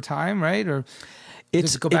guessing over time, right? Or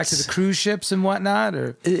does it go back to the cruise ships and whatnot?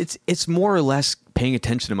 Or it's more or less paying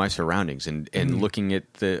attention to my surroundings and looking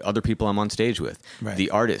at the other people I'm on stage with. Right. The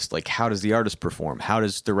artist, like how does the artist perform? How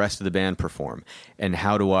does the rest of the band perform? And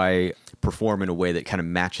how do I perform in a way that kind of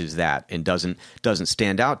matches that and doesn't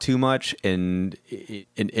stand out too much and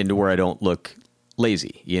to where I don't look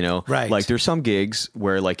lazy, Right. Like there's some gigs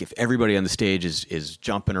where like if everybody on the stage is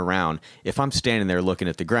jumping around, if I'm standing there looking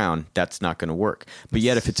at the ground, that's not going to work. But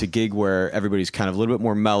yet if it's a gig where everybody's kind of a little bit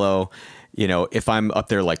more mellow, if I'm up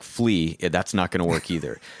there like Flea, that's not going to work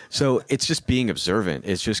either. So it's just being observant.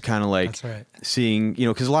 It's just kind of like seeing,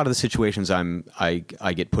 because a lot of the situations I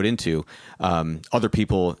get put into, other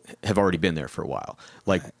people have already been there for a while.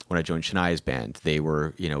 Like when I joined Shania's band, they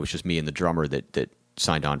were, it was just me and the drummer that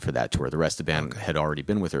signed on for that tour. The rest of the band had already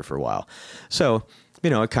been with her for a while. So,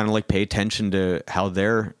 I kind of like pay attention to how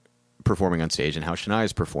they're performing on stage and how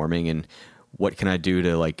Shania's performing and what can I do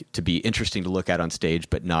to be interesting to look at on stage,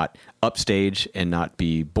 but not upstage and not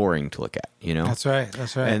be boring to look at, That's right.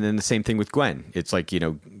 And then the same thing with Gwen. It's like,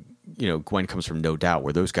 Gwen comes from No Doubt,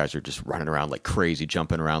 where those guys are just running around like crazy,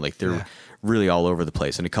 jumping around. Like they're really all over the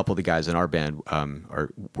place. And a couple of the guys in our band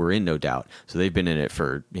were in No Doubt. So they've been in it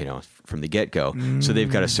for, from the get-go. So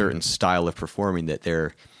they've got a certain style of performing that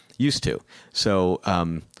they're used to. So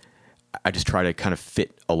I just try to kind of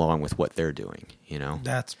fit along with what they're doing,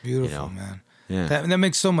 That's beautiful, man. Yeah. That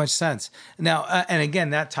makes so much sense. Now, and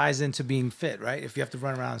again, that ties into being fit, right? If you have to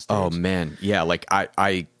run around stage. Oh, man. Yeah, like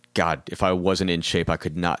God, if I wasn't in shape, I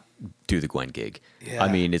could not do the Gwen gig. Yeah.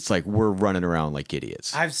 I mean, it's like we're running around like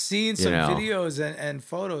idiots. I've seen some videos and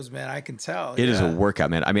photos, man. I can tell. It is a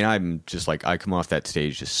workout, man. I mean, I'm just like, I come off that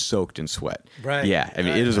stage just soaked in sweat. Right. Yeah. I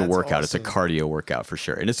mean, it is a workout. Awesome. It's a cardio workout for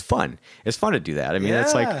sure. And it's fun. It's fun to do that. I mean,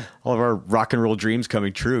 it's like all of our rock and roll dreams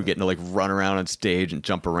coming true, getting to like run around on stage and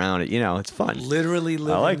jump around. It's fun. Literally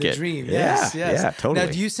living the dream. Yes. Yeah, totally.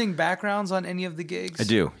 Now, do you sing backgrounds on any of the gigs? I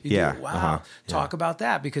do. You yeah. do? Wow. Talk about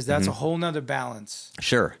that, because that's a whole nother balance.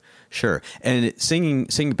 Sure. And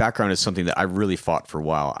singing background is something that I really fought for a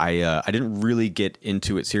while. I didn't really get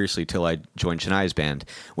into it seriously till I joined Shania's band,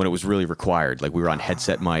 when it was really required. Like we were on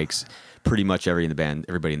headset mics, pretty much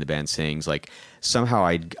everybody in the band sings. Like somehow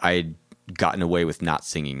I'd gotten away with not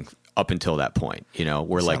singing up until that point,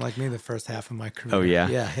 where like me the first half of my career. Oh yeah?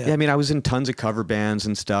 Yeah. I mean, I was in tons of cover bands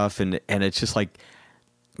and stuff, and it's just like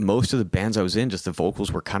most of the bands I was in, just the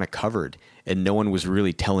vocals were kind of covered and no one was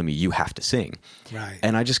really telling me you have to sing. Right.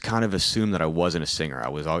 And I just kind of assumed that I wasn't a singer. I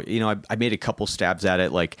was, I made a couple stabs at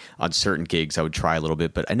it, like on certain gigs I would try a little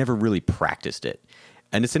bit, but I never really practiced it.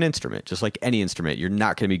 And it's an instrument, just like any instrument. You're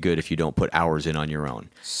not going to be good if you don't put hours in on your own.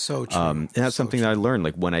 So true. And that's something that I learned,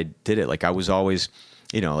 like when I did it, like I was always,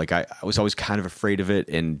 I was always kind of afraid of it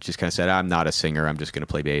and just kind of said, I'm not a singer. I'm just going to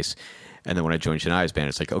play bass. And then when I joined Shania's band,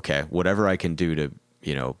 it's like, okay, whatever I can do to,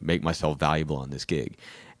 make myself valuable on this gig.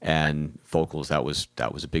 And vocals, that was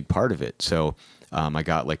a big part of it. So I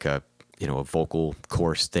got like a vocal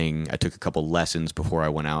course thing. I took a couple lessons before I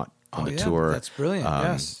went out on the tour. That's brilliant.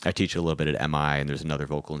 Yes. I teach a little bit at MI, and there's another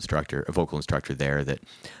vocal instructor there that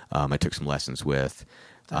I took some lessons with.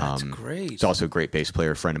 That's great. He's also a great bass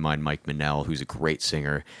player. A friend of mine, Mike Minnell, who's a great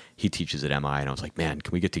singer. He teaches at MI, and I was like, man,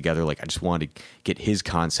 can we get together? Like, I just wanted to get his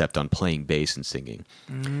concept on playing bass and singing.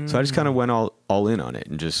 So I just kind of went all in on it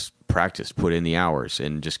and just practiced, put in the hours,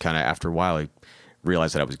 and just kind of after a while, I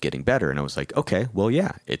realized that I was getting better, and I was like, okay, well,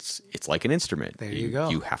 yeah, it's like an instrument. There you go.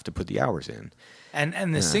 You have to put the hours in.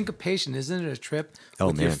 And the syncopation, isn't it a trip? Oh,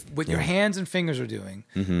 with man. What your hands and fingers are doing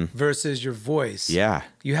versus your voice. Yeah.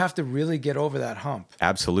 You have to really get over that hump.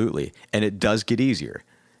 Absolutely. And it does get easier.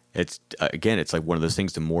 It's again, it's like one of those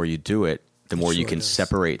things, the more you do it, the more you can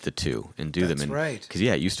separate the two and do them. That's and, right. Because,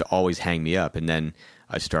 yeah, it used to always hang me up. And then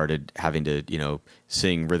I started having to,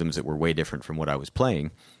 sing rhythms that were way different from what I was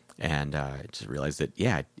playing. And I just realized that,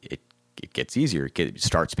 yeah, it gets easier. It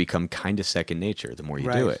starts to become kind of second nature the more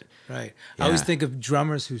you do it. Right. Yeah. I always think of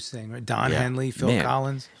drummers who sing, right? Don Henley, Phil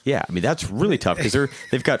Collins. Yeah, I mean, that's really tough because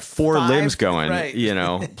they've got four limbs going,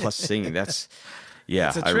 right. plus singing. That's, yeah,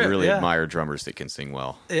 It's a I trip, really yeah. admire drummers that can sing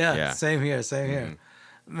well. Yeah. Same here.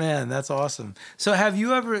 Man, that's awesome. So have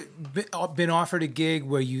you ever been offered a gig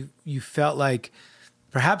where you felt like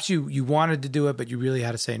perhaps you wanted to do it, but you really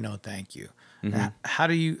had to say no, thank you? How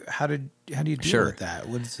do you deal with that?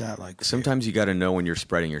 What is that like? Sometimes you got to know when you're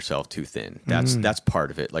spreading yourself too thin. That's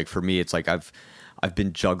part of it. Like for me, it's like I've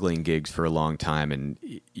been juggling gigs for a long time, and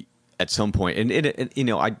at some point, and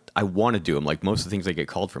I want to do them. Like most of the things I get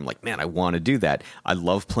called from, like, man, I want to do that. I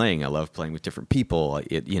love playing. I love playing with different people.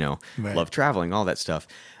 Love traveling, all that stuff.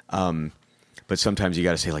 But sometimes you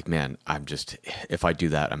got to say, like, man, if I do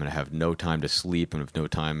that, I'm going to have no time to sleep and have no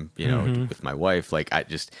time, with my wife. Like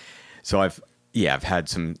I've had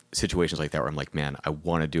some situations like that where I'm like, man, I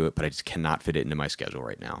want to do it, but I just cannot fit it into my schedule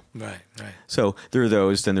right now. Right. So there are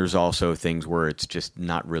those. Then there's also things where it's just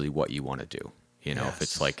not really what you want to do. If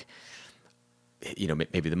it's like,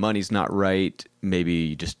 maybe the money's not right,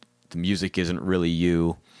 maybe just the music isn't really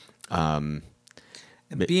you. And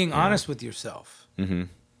being honest with yourself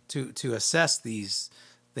to assess these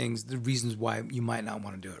things, the reasons why you might not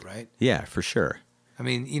want to do it, right? Yeah, for sure. I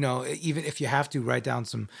mean, even if you have to write down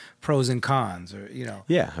some pros and cons or.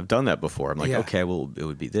 Yeah, I've done that before. I'm like, okay, well, it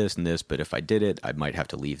would be this and this, but if I did it, I might have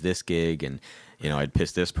to leave this gig and, I'd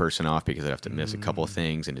piss this person off because I'd have to miss a couple of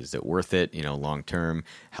things. And is it worth it, long term?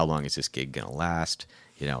 How long is this gig going to last?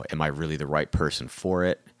 Am I really the right person for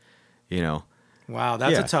it? Wow,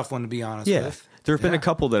 that's a tough one to be honest with. There have been a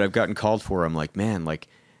couple that I've gotten called for. I'm like, man, like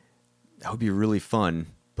that would be really fun,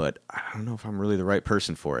 but I don't know if I'm really the right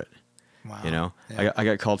person for it. Wow. I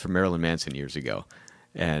got called for Marilyn Manson years ago,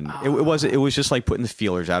 and it was just like putting the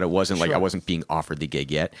feelers out. It wasn't like I wasn't being offered the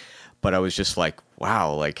gig yet, but I was just like,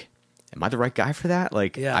 wow, like, am I the right guy for that?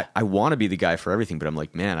 Like, I want to be the guy for everything, but I'm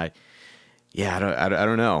like, man, I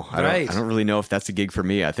don't know. I don't really know if that's a gig for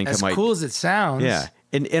me. I think as I might. Cool as it sounds. Yeah.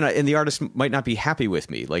 And the artist might not be happy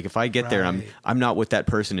with me. Like if I get there and I'm not what that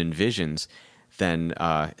person envisions, then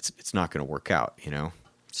it's not going to work out,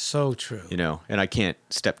 So true. And I can't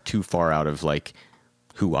step too far out of like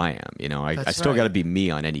who I am. I still got to be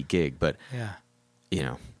me on any gig, but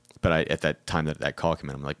but at that time that call came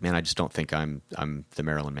in, I'm like, man, I just don't think I'm the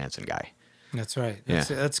Marilyn Manson guy. That's right.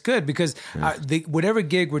 That's good because whatever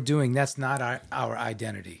gig we're doing, that's not our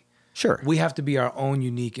identity. Sure. We have to be our own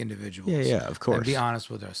unique individuals. Yeah, of course. And be honest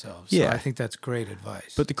with ourselves. Yeah. So I think that's great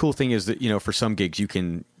advice. But the cool thing is that, for some gigs you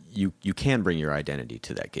can bring your identity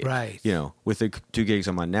to that gig. Right. With the two gigs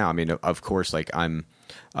I'm on now, I mean, of course, like I'm,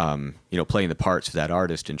 playing the parts of that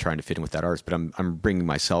artist and trying to fit in with that artist, but I'm bringing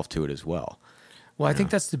myself to it as well. Well, I think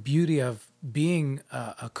that's the beauty of being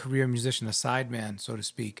a career musician, a sideman, so to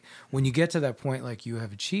speak. When you get to that point like you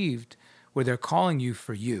have achieved, where they're calling you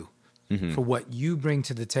for for what you bring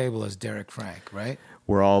to the table as Derek Frank, right?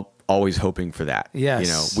 We're all always hoping for that.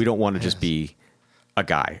 Yes. We don't want to just be a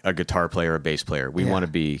guy, a guitar player, a bass player. We want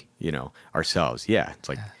to be, ourselves. Yeah. It's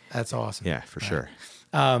like, that's awesome. Yeah, for sure.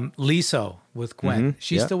 Liso with Gwen.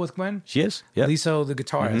 She's still with Gwen? She is. Yeah. Liso, the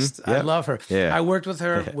guitarist. I love her. Yeah. I worked with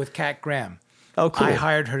her with Cat Graham. Oh, cool. I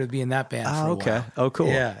hired her to be in that band for a while. Oh, cool.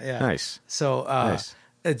 Yeah. Nice. So, nice.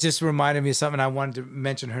 It just reminded me of something. I wanted to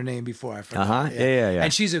mention her name before I forgot. Yeah.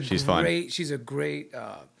 And she's fun. She's a great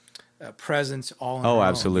presence all on her own. Oh,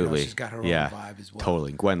 absolutely. She's got her own vibe as well.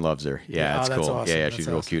 Totally. Gwen loves her. Yeah, it's that's cool. Awesome. Yeah, that's she's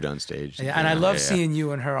real cute on stage. Yeah, and I love seeing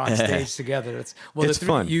you and her on stage together. It's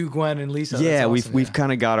fun. You, Gwen, and Lisa. Yeah, awesome. we've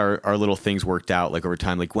kind of got our little things worked out like over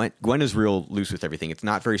time. Like Gwen is real loose with everything. It's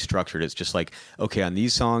not very structured. It's just like, okay, on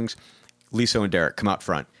these songs, Lisa and Derek come out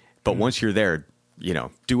front. But once you're there,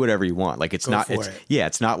 do whatever you want. Like it's Go not, for it's it. yeah,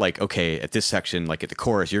 it's not like, okay, at this section, like at the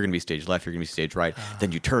chorus, you're going to be stage left, you're going to be stage right.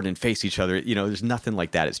 Then you turn and face each other. There's nothing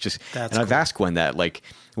like that. It's just, That's and I've cool. asked Gwen that, like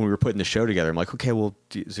when we were putting the show together, I'm like, okay, well,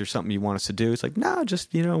 is there something you want us to do? It's like, no,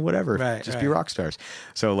 just, whatever, Right, just be right. rock stars.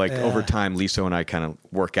 So like Yeah. over time, Lisa and I kind of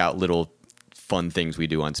work out little fun things we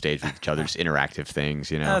do on stage with each other, just interactive things,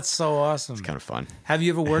 That's so awesome. it's kind of fun. Have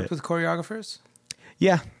you ever worked with choreographers?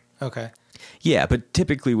 Yeah. Okay. Yeah, but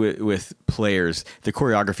typically with players, the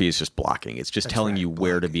choreography is just blocking. It's just telling right, you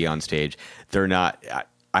where to be on stage. They're not.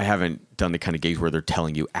 I haven't done the kind of gigs where they're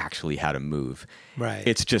telling you actually how to move. Right,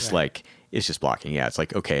 It's just right. like it's just blocking. Yeah, it's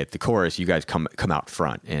like, okay, at the chorus, you guys come out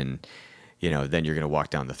front, and then you're gonna walk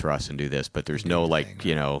down the thrust and do this. But there's no like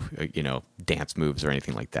dance moves or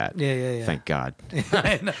anything like that. Yeah. Thank God.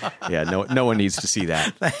 I know. Yeah, no one needs to see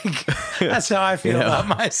that. That's how I feel about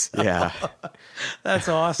myself. Yeah. That's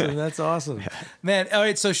awesome. That's awesome. Man, all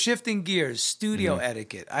right, so shifting gears, studio Mm-hmm.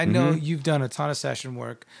 etiquette. I know you've done a ton of session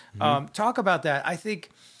work. Talk about that. I think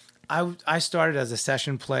I started as a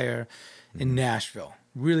session player in Nashville.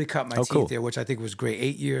 Really cut my teeth cool. there, which I think was great.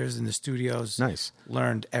 8 years in the studios. Nice.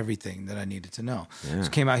 Learned everything that I needed to know.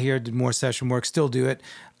 Just came out here, did more session work, still do it.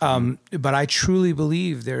 But I truly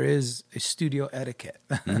believe there is a studio etiquette.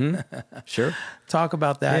 Sure. Talk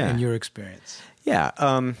about that Yeah. and your experience. Yeah.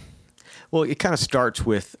 Well, it kind of starts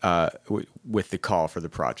with the call for the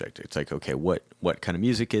project. It's like, okay, what kind of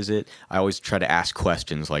music is it? I always try to ask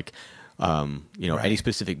questions like, any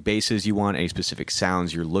specific basses you want, any specific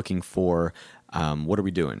sounds you're looking for. What are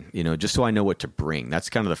we doing? Just so I know what to bring. That's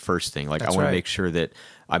kind of the first thing. Like, That's I want right. to make sure that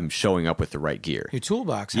I'm showing up with the right gear. Your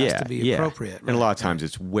toolbox has to be appropriate. And a lot of times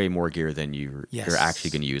it's way more gear than you're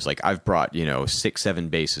actually going to use. Like I've brought, 6, 7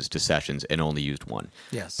 basses to sessions and only used one.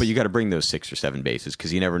 Yes. But you got to bring those 6 or 7 basses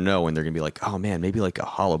because you never know when they're going to be like, oh man, maybe like a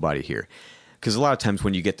hollow body here. Because a lot of times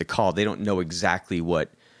when you get the call, they don't know exactly what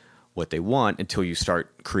they want until you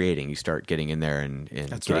start creating. You start getting in there and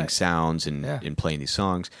getting right. sounds and playing these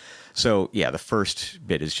songs. So yeah, the first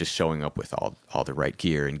bit is just showing up with all the right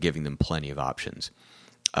gear and giving them plenty of options.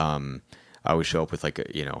 I always show up with like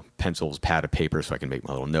pencils, pad of paper, so I can make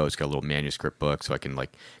my little notes. Got a little manuscript book, so I can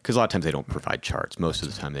because a lot of times they don't provide charts. Most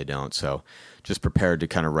of the time they don't. So just prepared to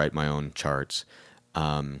kind of write my own charts.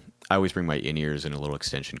 I always bring my in-ears and a little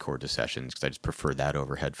extension cord to sessions because I just prefer that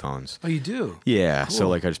over headphones. Oh, you do? Yeah, so Cool.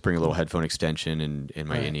 like I just bring a little headphone extension in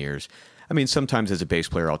my Right. in-ears. I mean, sometimes as a bass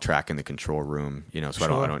player, I'll track in the control room, so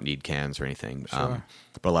Sure. I don't need cans or anything. Sure.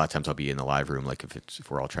 But a lot of times I'll be in the live room, like if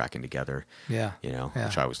we're all tracking together. Yeah. Yeah. Yeah.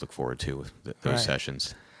 Which I always look forward to with those Right.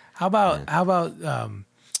 sessions. How about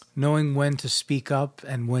knowing when to speak up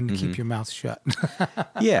and when to keep your mouth shut?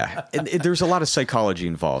 Yeah, and there's a lot of psychology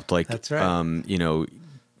involved. Like That's right.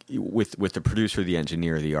 With the producer, the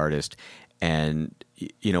engineer, the artist, and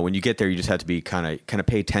when you get there, you just have to be kind of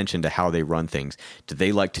pay attention to how they run things. Do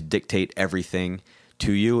they like to dictate everything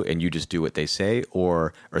to you and you just do what they say,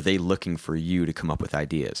 or are they looking for you to come up with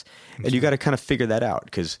ideas? And you got to kind of figure that out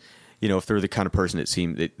because if they're the kind of person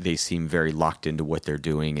that they seem very locked into what they're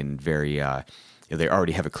doing and very they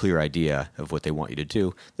already have a clear idea of what they want you to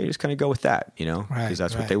do, they just kind of go with that, because Right,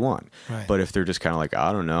 that's what right. they want. Right. But if they're just kind of like,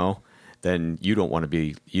 I don't know, then you don't want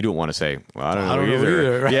to say, well, I don't know know either.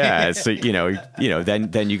 either, right? Yeah. It's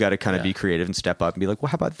then you got to kind of be creative and step up and be like, well,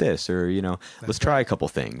 how about this? Or, let's try a couple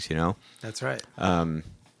things, That's right.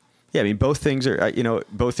 Yeah. I mean, both things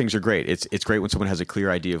are great. It's great when someone has a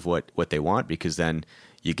clear idea of what they want, because then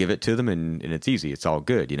you give it to them and it's easy. It's all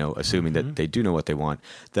good, assuming that they do know what they want.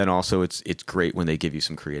 Then also it's great when they give you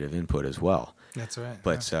some creative input as well. That's right.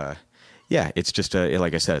 But yeah, it's just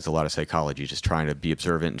like I said, it's a lot of psychology, just trying to be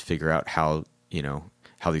observant and figure out how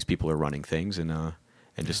these people are running things and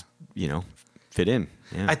just fit in.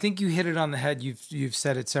 Yeah. I think you hit it on the head. You've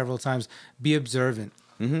said it several times. Be observant.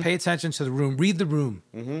 Pay attention to the room. Read the room.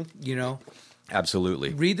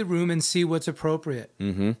 Absolutely. Read the room and see what's appropriate.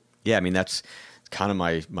 Yeah, I mean that's kind of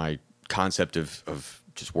my concept of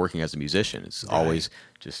just working as a musician. It's always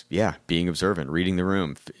just being observant, reading the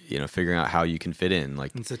room, figuring out how you can fit in.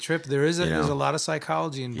 Like It's a trip. There's a lot of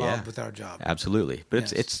psychology involved with our job. Absolutely, but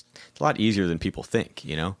Yes. it's a lot easier than people think.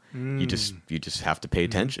 You just have to pay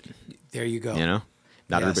attention. There you go.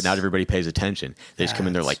 Not Yes. not everybody pays attention. They just come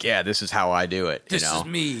in there Yes. like, yeah, this is how I do it. This is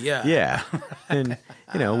me. Yeah. Yeah, and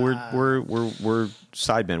we're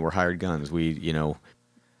sidemen. We're hired guns.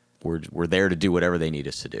 We're there to do whatever they need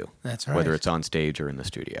us to do. That's right. Whether it's on stage or in the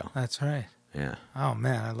studio. That's right. Yeah. Oh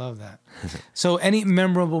man, I love that. So, any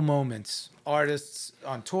memorable moments, artists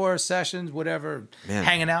on tour, sessions, whatever, Man.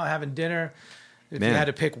 hanging out, having dinner. If you Man. had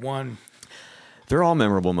to pick one, they're all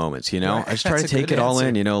memorable moments, you know. Right. I just try to That's a take good it all answer.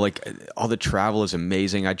 in, you know. Like all the travel is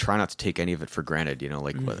amazing. I try not to take any of it for granted, you know.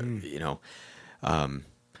 Like whether you know,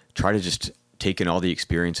 try to just take in all the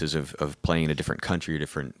experiences of playing in a different country, or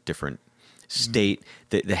different state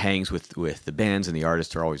that hangs with the bands and the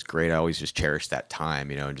artists are always great. I always just cherish that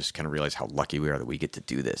time, you know, and just kind of realize how lucky we are that we get to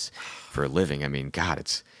do this for a living. I mean, God,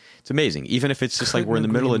 it's amazing. Even if it's just like we're in the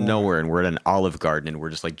middle of nowhere and we're at an Olive Garden and we're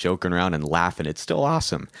just like joking around and laughing, it's still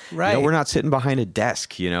awesome. Right. You know, we're not sitting behind a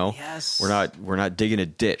desk, you know. Yes. We're not digging a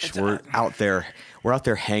ditch. We're out there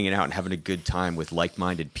hanging out and having a good time with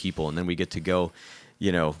like-minded people, and then we get to go,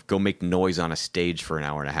 you know, go make noise on a stage for an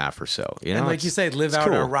hour and a half or so. You know, And like you say, live out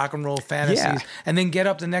cool. our rock and roll fantasies, Yeah. and then get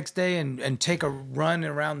up the next day and take a run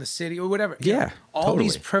around the city or whatever. You Yeah, know, all totally.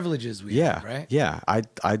 these privileges we Yeah, have, right? Yeah,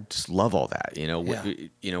 I just love all that. You know, Yeah.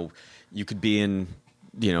 you know, you could be in,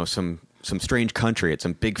 you know, some strange country at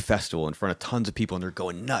some big festival in front of tons of people and they're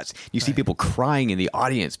going nuts. You see people crying in the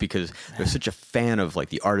audience because they're such a fan of like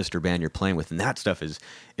the artist or band you're playing with, and that stuff is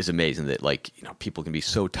amazing. That like, you know, people can be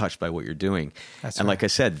so touched by what you're doing. That's and right. like I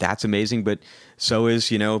said, that's amazing. But so is,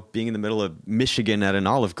 you know, being in the middle of Michigan at an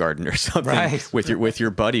Olive Garden or something Right. with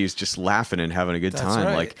your buddies, just laughing and having a good That's time.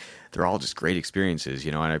 right. Like they're all just great experiences,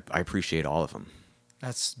 you know, and I appreciate all of them.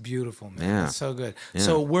 That's beautiful, man. Yeah. That's so good. Yeah.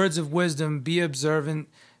 So words of wisdom: be observant,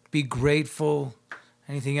 be grateful.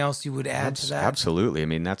 Anything else you would add to that? Absolutely. I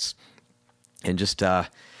mean, that's, and just, I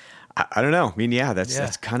don't know. I mean, yeah,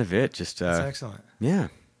 that's kind of it. Just, That's excellent. yeah.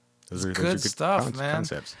 Those are Good stuff, man.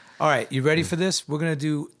 Concepts. All right, you ready for this? We're going to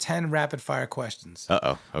do 10 rapid fire questions.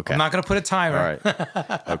 Uh-oh. Okay. I'm not going to put a timer. All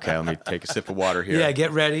right. Okay. Let me take a sip of water here. Yeah,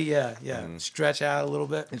 get ready. Yeah. Stretch out a little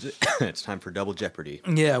bit. It's time for double jeopardy.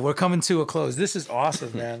 Yeah, we're coming to a close. This is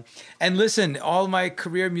awesome, man. And listen, all my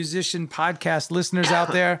career musician podcast listeners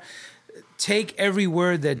out there, take every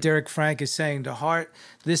word that Derek Frank is saying to heart.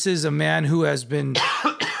 This is a man who has been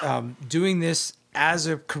doing this as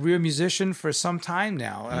a career musician for some time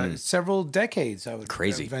now, several decades. I would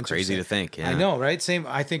Crazy venture say. to think. Yeah. I know, right? Same.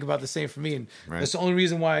 I think about the same for me, and Right. that's the only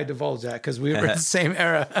reason why I divulge that, because we were in the same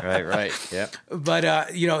era. Right. Yep.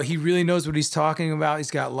 But, you know, he really knows what he's talking about.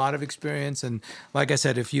 He's got a lot of experience. And like I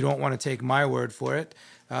said, if you don't want to take my word for it,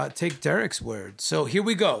 take Derek's word. So here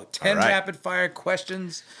we go. 10 right. rapid fire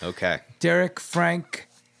questions. Okay. Derek Frank,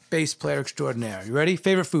 bass player extraordinaire. You ready?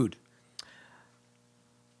 Favorite food?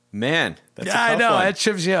 Man, that's a I tough know. one. That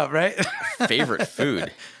trips you up, right? Favorite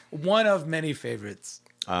food. One of many favorites.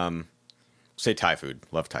 Say Thai food.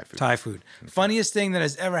 Love Thai food. Thai food. Funniest thing that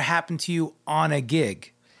has ever happened to you on a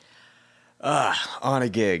gig? On a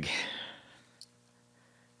gig.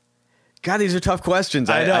 God, these are tough questions.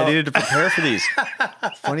 I know. I needed to prepare for these.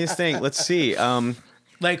 Funniest thing. Let's see.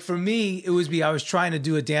 Like for me, it was I was trying to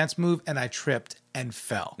do a dance move and I tripped and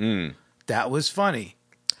fell. That was funny.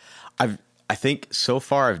 I think so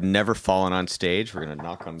far I've never fallen on stage. We're gonna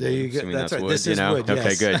knock on wood. There you go. Assuming That's right. wood, This you is know? wood,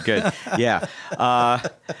 Okay, yes. good. Yeah.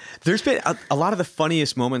 There's been a lot of the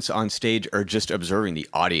funniest moments on stage are just observing the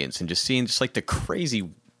audience and just seeing just like the crazy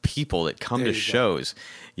people that come There to you go. shows.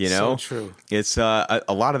 You know, So true. It's a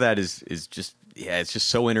lot of that is just. Yeah, it's just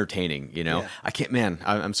so entertaining, you know. Yeah. I can't, man.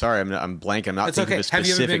 I'm sorry, I'm blank. I'm not It's thinking okay. of a Have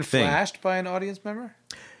you specific ever been thing. flashed by an audience member?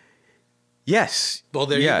 Yes. Well,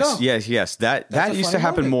 there you yes, go. Yes. That a used to funny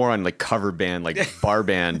happen moment. more on like cover band, like bar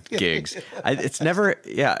band gigs. It's never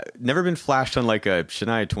been flashed on like a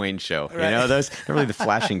Shania Twain show. Right. You know, those not really the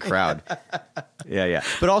flashing crowd. Yeah.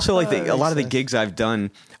 But also like a lot of the gigs I've done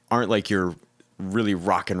aren't like your really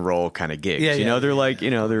rock and roll kind of gigs. Yeah, you know, yeah, they're like, you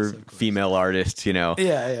know, they're female artists, you know.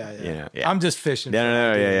 Yeah. You know, yeah. I'm just fishing. No, for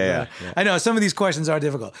no, ideas. yeah. I know some of these questions are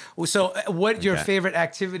difficult. So, what your Okay. favorite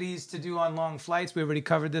activities to do on long flights? We already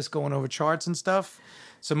covered this, going over charts and stuff.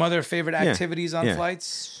 Some other favorite activities on yeah.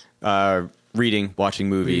 flights? Reading, watching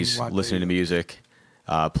movies, Reading, listening to music,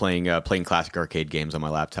 playing classic arcade games on my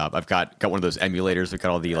laptop. I've got one of those emulators that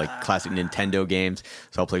got all the like classic Nintendo games,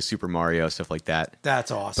 so I'll play Super Mario, stuff like that.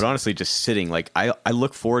 That's awesome. But honestly, just sitting, like I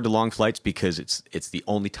look forward to long flights because it's the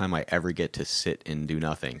only time I ever get to sit and do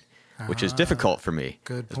nothing, which is difficult for me.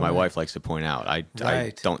 Good as my point. wife likes to point out. I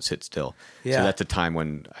Right. don't sit still. Yeah. So that's a time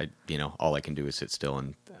when all I can do is sit still,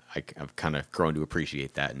 and I've kind of grown to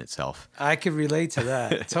appreciate that in itself. I could relate to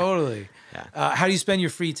that. Totally. Yeah. How do you spend your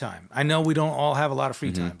free time? I know we don't all have a lot of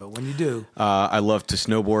free time, but when you do, I love to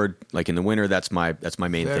snowboard. Like in the winter, that's my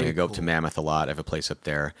main Very thing. I go up to cool. Mammoth a lot. I have a place up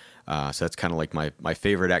there, so that's kind of like my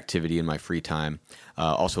favorite activity in my free time.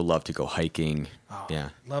 Also love to go hiking. Yeah,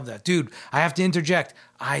 love that. Dude, I have to interject.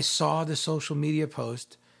 I saw the social media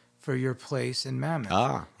post for your place in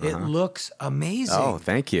Mammoth. It looks amazing. Oh,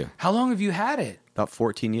 thank you. How long have you had it? About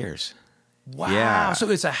 14 years. Wow. Yeah. So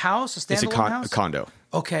it's a house, a It's standalone a house? condo.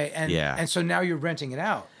 Okay, and Yeah. and so now you're renting it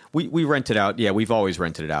out. We rent it out. Yeah, we've always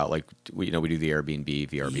rented it out. Like we do the Airbnb,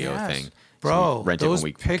 VRBO Yes. thing. Bro, So we rent those it when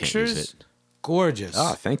we can't pictures, use it. gorgeous.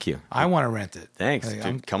 Oh, thank you. I want to rent it. Thanks. Like,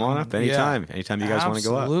 Dude, come on up anytime. Anytime you guys want to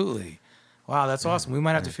go up. Absolutely. Wow, that's awesome. We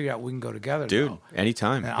might have to figure out we can go together. Dude, though.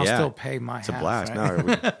 anytime. And I'll yeah. still pay my It's a half, blast. right?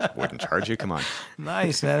 No, we wouldn't charge you. Come on.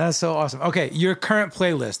 Nice, man. That's so awesome. Okay, your current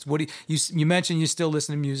playlist. What do you mentioned you still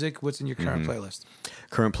listen to music. What's in your current Mm-hmm. playlist?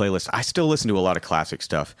 Current playlist. I still listen to a lot of classic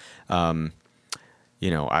stuff. I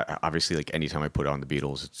obviously, like, anytime I put on the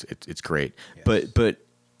Beatles, it's great. Yes. But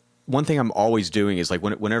one thing I'm always doing is, like,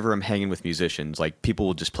 whenever I'm hanging with musicians, like, people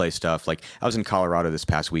will just play stuff. Like, I was in Colorado this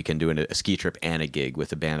past weekend doing a ski trip and a gig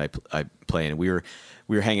with a band I play in. We were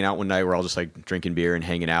hanging out one night. We're all just, like, drinking beer and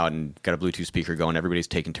hanging out and got a Bluetooth speaker going. Everybody's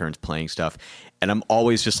taking turns playing stuff. And I'm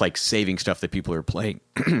always just, like, saving stuff that people are playing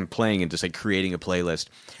and just, like, creating a playlist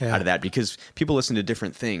out of that, because people listen to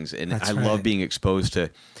different things. And I love being exposed to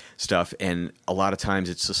stuff. And a lot of times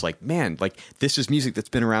it's just like, man, like, this is music that's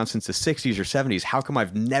been around since the 60s or 70s. How come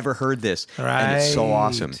I've never heard this? Right. And it's so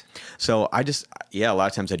awesome. So a lot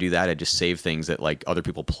of times I do that. I just save things that, like, other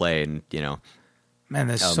people play, and, Man,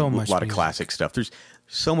 there's so much. a lot music. of classic stuff. There's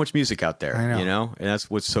so much music out there, I know. and that's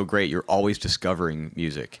what's so great. You're always discovering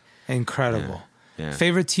music. Incredible. Yeah.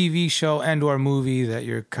 Favorite TV show and/or movie that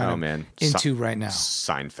you're kind of into right now?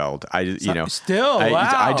 Seinfeld. Still,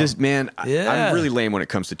 wow. I just, man, Yeah. I'm really lame when it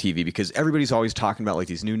comes to TV, because everybody's always talking about, like,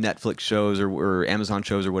 these new Netflix shows or Amazon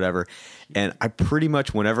shows or whatever. And I pretty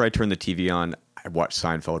much, whenever I turn the TV on, I watch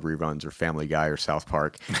Seinfeld reruns or Family Guy or South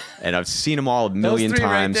Park, and I've seen them all a million Those three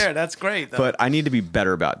times. right there. That's great, though. But I need to be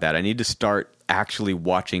better about that. I need to start actually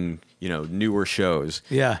watching, newer shows.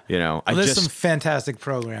 Yeah. There's some fantastic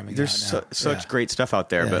programming. There's out now. such great stuff out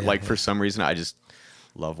there, but for some reason, I just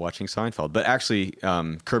love watching Seinfeld. But actually,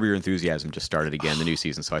 Curb Your Enthusiasm just started again, the new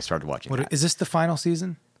season, so I started watching that. Is this the final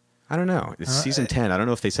season? I don't know. It's season 10. I don't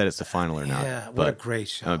know if they said it's the final or not. Yeah, what but a great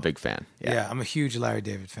show. I'm a big fan. Yeah, I'm a huge Larry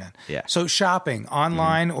David fan. Yeah. So shopping,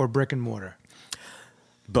 online or brick and mortar?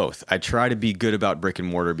 Both. I try to be good about brick and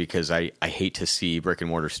mortar, because I hate to see brick and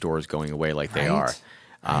mortar stores going away like they are.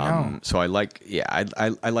 I know. So I like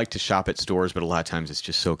to shop at stores, but a lot of times it's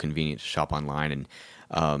just so convenient to shop online.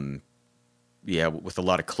 And with a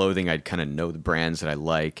lot of clothing, I kind of know the brands that I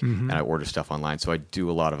like, and I order stuff online. So I do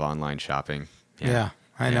a lot of online shopping. Yeah,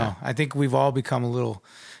 I know. I think we've all become a little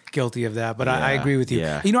guilty of that, but I agree with you.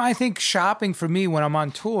 Yeah. I think shopping for me, when I'm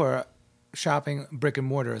on tour, shopping brick and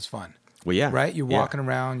mortar is fun. Well, yeah. Right? You're walking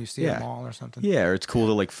around, you see a mall or something. Yeah, or it's cool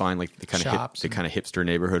to, like, find, like, the kind Shops of hipster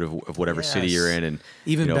neighborhood of whatever city you're in, and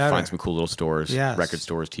even better, find some cool little stores, Yes. record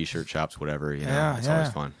stores, t-shirt shops, whatever. It's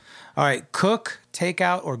always fun. All right, cook, take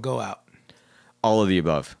out, or go out? All of the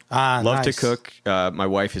above. Love nice. to cook. My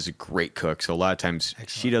wife is a great cook, so a lot of times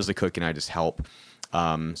she does the cooking, I just help.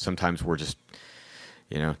 Sometimes we're just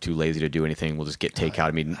too lazy to do anything. We'll just get takeout.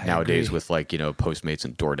 I mean, nowadays agree. with, like, Postmates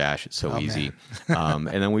and DoorDash, it's so easy. And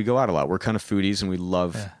then we go out a lot. We're kind of foodies, and we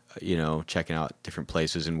love, checking out different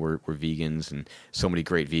places. And we're vegans, and so many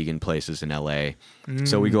great vegan places in LA.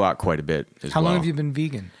 So we go out quite a bit as How well. long have you been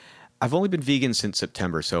vegan? I've only been vegan since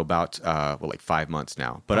September, so about, 5 months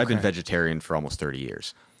now. But I've been vegetarian for almost 30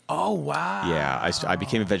 years. Oh, wow. Yeah, I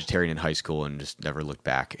became a vegetarian in high school and just never looked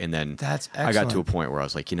back. And then That's I got to a excellent. point where I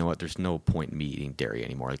was like, you know what? There's no point in me eating dairy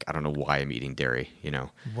anymore. Like, I don't know why I'm eating dairy.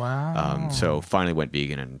 Wow. So finally went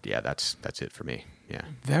vegan, and that's it for me. Yeah.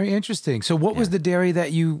 Very interesting. So what was the dairy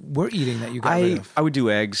that you were eating that you got rid of? I would do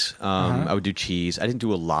eggs. I would do cheese. I didn't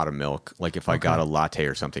do a lot of milk. Like, if I got a latte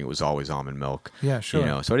or something, it was always almond milk. Yeah,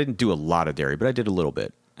 sure. So I didn't do a lot of dairy, but I did a little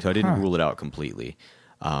bit. So I didn't rule it out completely.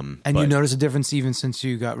 And you notice a difference even since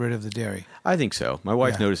you got rid of the dairy? I think so. My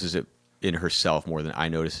wife Yeah. notices it in herself more than I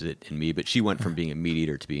notice it in me, but she went from being a meat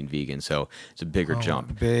eater to being vegan, so it's a bigger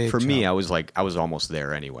jump. big For me, jump. I was almost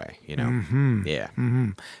there anyway, Yeah.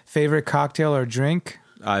 Favorite cocktail or drink?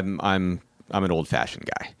 I'm an old-fashioned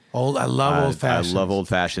guy. I love old fashions. I love old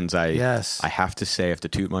fashions. Yes. I have to say, I have to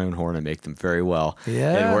toot my own horn. I make them very well.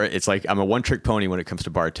 Yeah. And it's like I'm a one-trick pony when it comes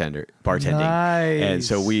to bartending. Nice. And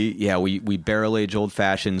so we barrel age old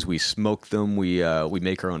fashions. We smoke them. We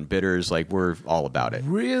make our own bitters. Like, we're all about it.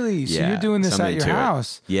 Really? So Yeah, you're doing this so I'm at your into it.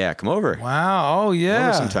 house? Yeah, come over. Wow. Oh, yeah.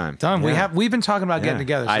 Over sometime. Done. Yeah. We've been talking about getting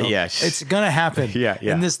together. So yes. it's going to happen Yeah.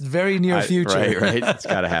 in this very near future. Right. It's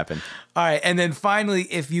got to happen. All right. And then finally,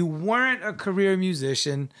 if you weren't a career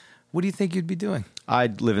musician, what do you think you'd be doing?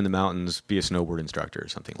 I'd live in the mountains, be a snowboard instructor or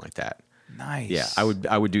something like that. Nice. Yeah,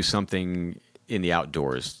 I would do something in the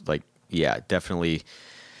outdoors. Like, definitely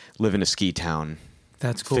live in a ski town.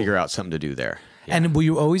 That's cool. Figure out something to do there. Yeah. And were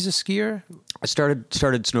you always a skier? I started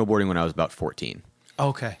snowboarding when I was about 14.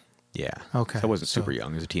 Okay. Yeah. Okay. So I wasn't super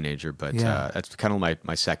young as a teenager, but Yeah. that's kind of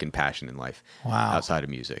my second passion in life. Wow. Outside of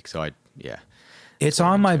music. So It's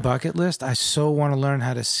on my bucket list. I so want to learn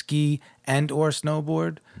how to ski and or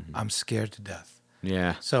snowboard. I'm scared to death.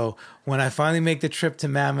 Yeah. So when I finally make the trip to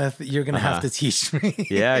Mammoth, you're going to have to teach me.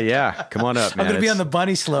 Yeah. Come on up, man. I'm going to be on the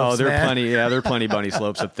bunny slopes, there are man. plenty. Yeah, there are plenty bunny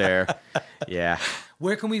slopes up there. Yeah.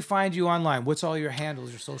 Where can we find you online? What's all your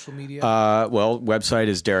handles, your social media? Well, website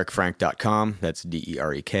is derekfrank.com. That's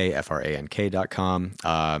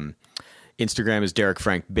DEREKFRANK.com. Instagram is Derek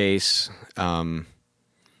Frank Bass.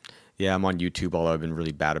 Yeah, I'm on YouTube, although I've been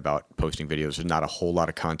really bad about posting videos. There's not a whole lot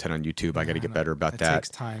of content on YouTube. I got to get better about that. It takes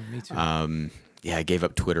time. Me too. Yeah, I gave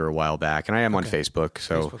up Twitter a while back, and I am on Facebook.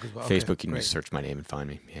 So Facebook as well. Facebook, Okay, you can great. just search my name and find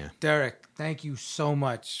me. Yeah. Derek, thank you so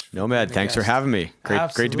much. Nomad, thanks for having me. Great to be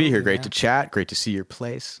Absolutely, here. Great man. to chat. Great to see your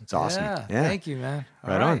place. It's awesome. Yeah, Yeah. thank you, man. All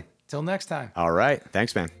Right on. Till next time. All right.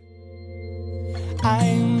 Thanks, man.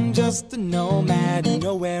 I'm just a nomad,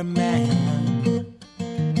 nowhere man,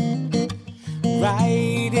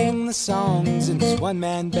 writing the songs in this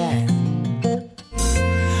one-man band.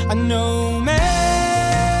 A nomad,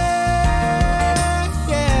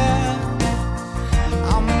 yeah.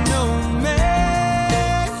 I'm a nomad,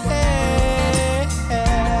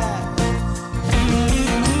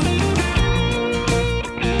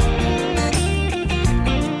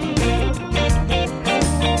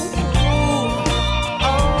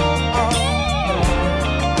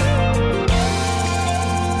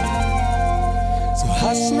 So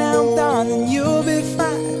hush now, darling, you'll be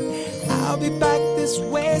fine. I'll be back this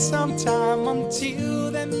way sometime.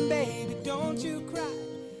 Until then, baby, don't you cry.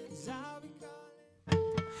 'Cause I'll be calling.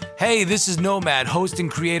 Hey, this is Nomad, host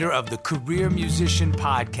and creator of the Career Musician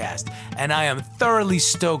Podcast, and I am thoroughly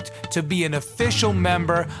stoked to be an official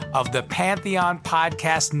member of the Pantheon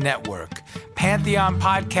Podcast Network. Pantheon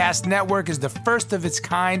Podcast Network is the first of its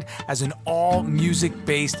kind as an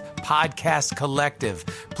all-music-based podcast collective.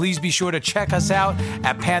 Please be sure to check us out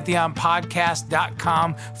at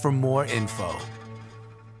pantheonpodcast.com for more info.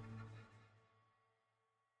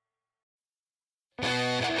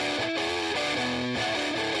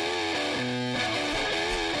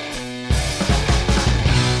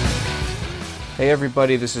 Hey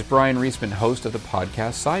everybody, this is Brian Reisman, host of the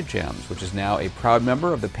podcast Side Jams, which is now a proud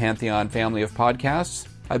member of the Pantheon family of podcasts.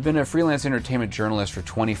 I've been a freelance entertainment journalist for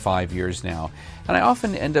 25 years now, and I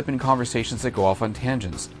often end up in conversations that go off on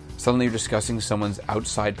tangents. Suddenly you're discussing someone's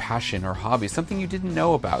outside passion or hobby, something you didn't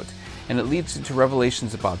know about, and it leads into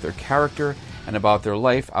revelations about their character and about their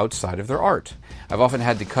life outside of their art. I've often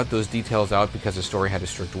had to cut those details out because a story had a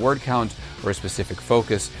strict word count or a specific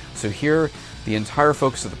focus, so here the entire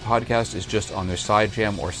focus of the podcast is just on their side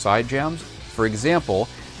jam or side jams. For example,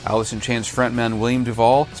 Alice in Chains frontman William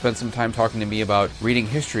Duvall spent some time talking to me about reading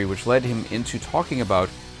history, which led him into talking about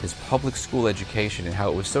his public school education and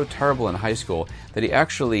how it was so terrible in high school that he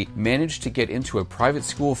actually managed to get into a private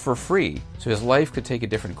school for free so his life could take a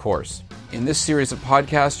different course. In this series of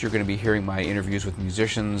podcasts, you're going to be hearing my interviews with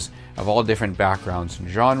musicians of all different backgrounds and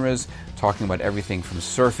genres, talking about everything from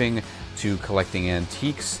surfing to collecting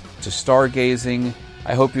antiques to stargazing.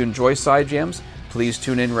 I hope you enjoy Side Jams. Please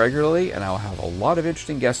tune in regularly, and I'll have a lot of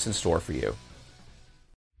interesting guests in store for you.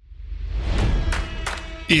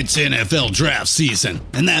 It's NFL draft season,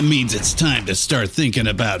 and that means it's time to start thinking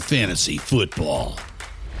about fantasy football.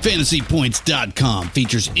 FantasyPoints.com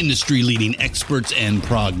features industry-leading experts and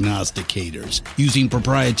prognosticators using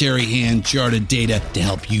proprietary hand-charted data to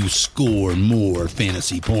help you score more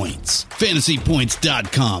fantasy points.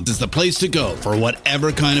 FantasyPoints.com is the place to go for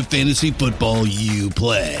whatever kind of fantasy football you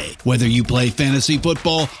play. Whether you play fantasy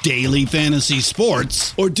football, daily fantasy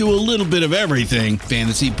sports, or do a little bit of everything,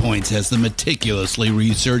 Fantasy Points has the meticulously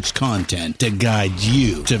researched content to guide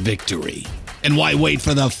you to victory. And why wait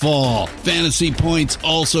for the fall? Fantasy Points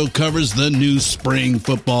also covers the new spring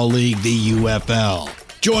football league, the UFL.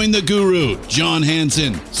 Join the guru, John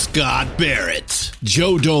Hansen, Scott Barrett,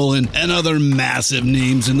 Joe Dolan, and other massive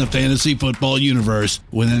names in the fantasy football universe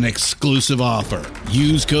with an exclusive offer.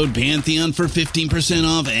 Use code Pantheon for 15%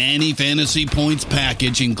 off any Fantasy Points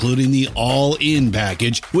package, including the all-in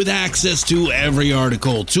package, with access to every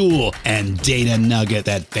article, tool, and data nugget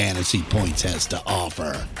that Fantasy Points has to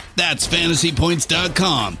offer. That's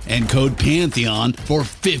FantasyPoints.com and code Pantheon for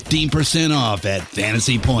 15% off at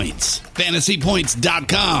Fantasy Points.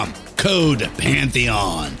 FantasyPoints.com, code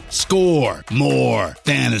Pantheon. Score more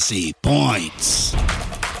fantasy points.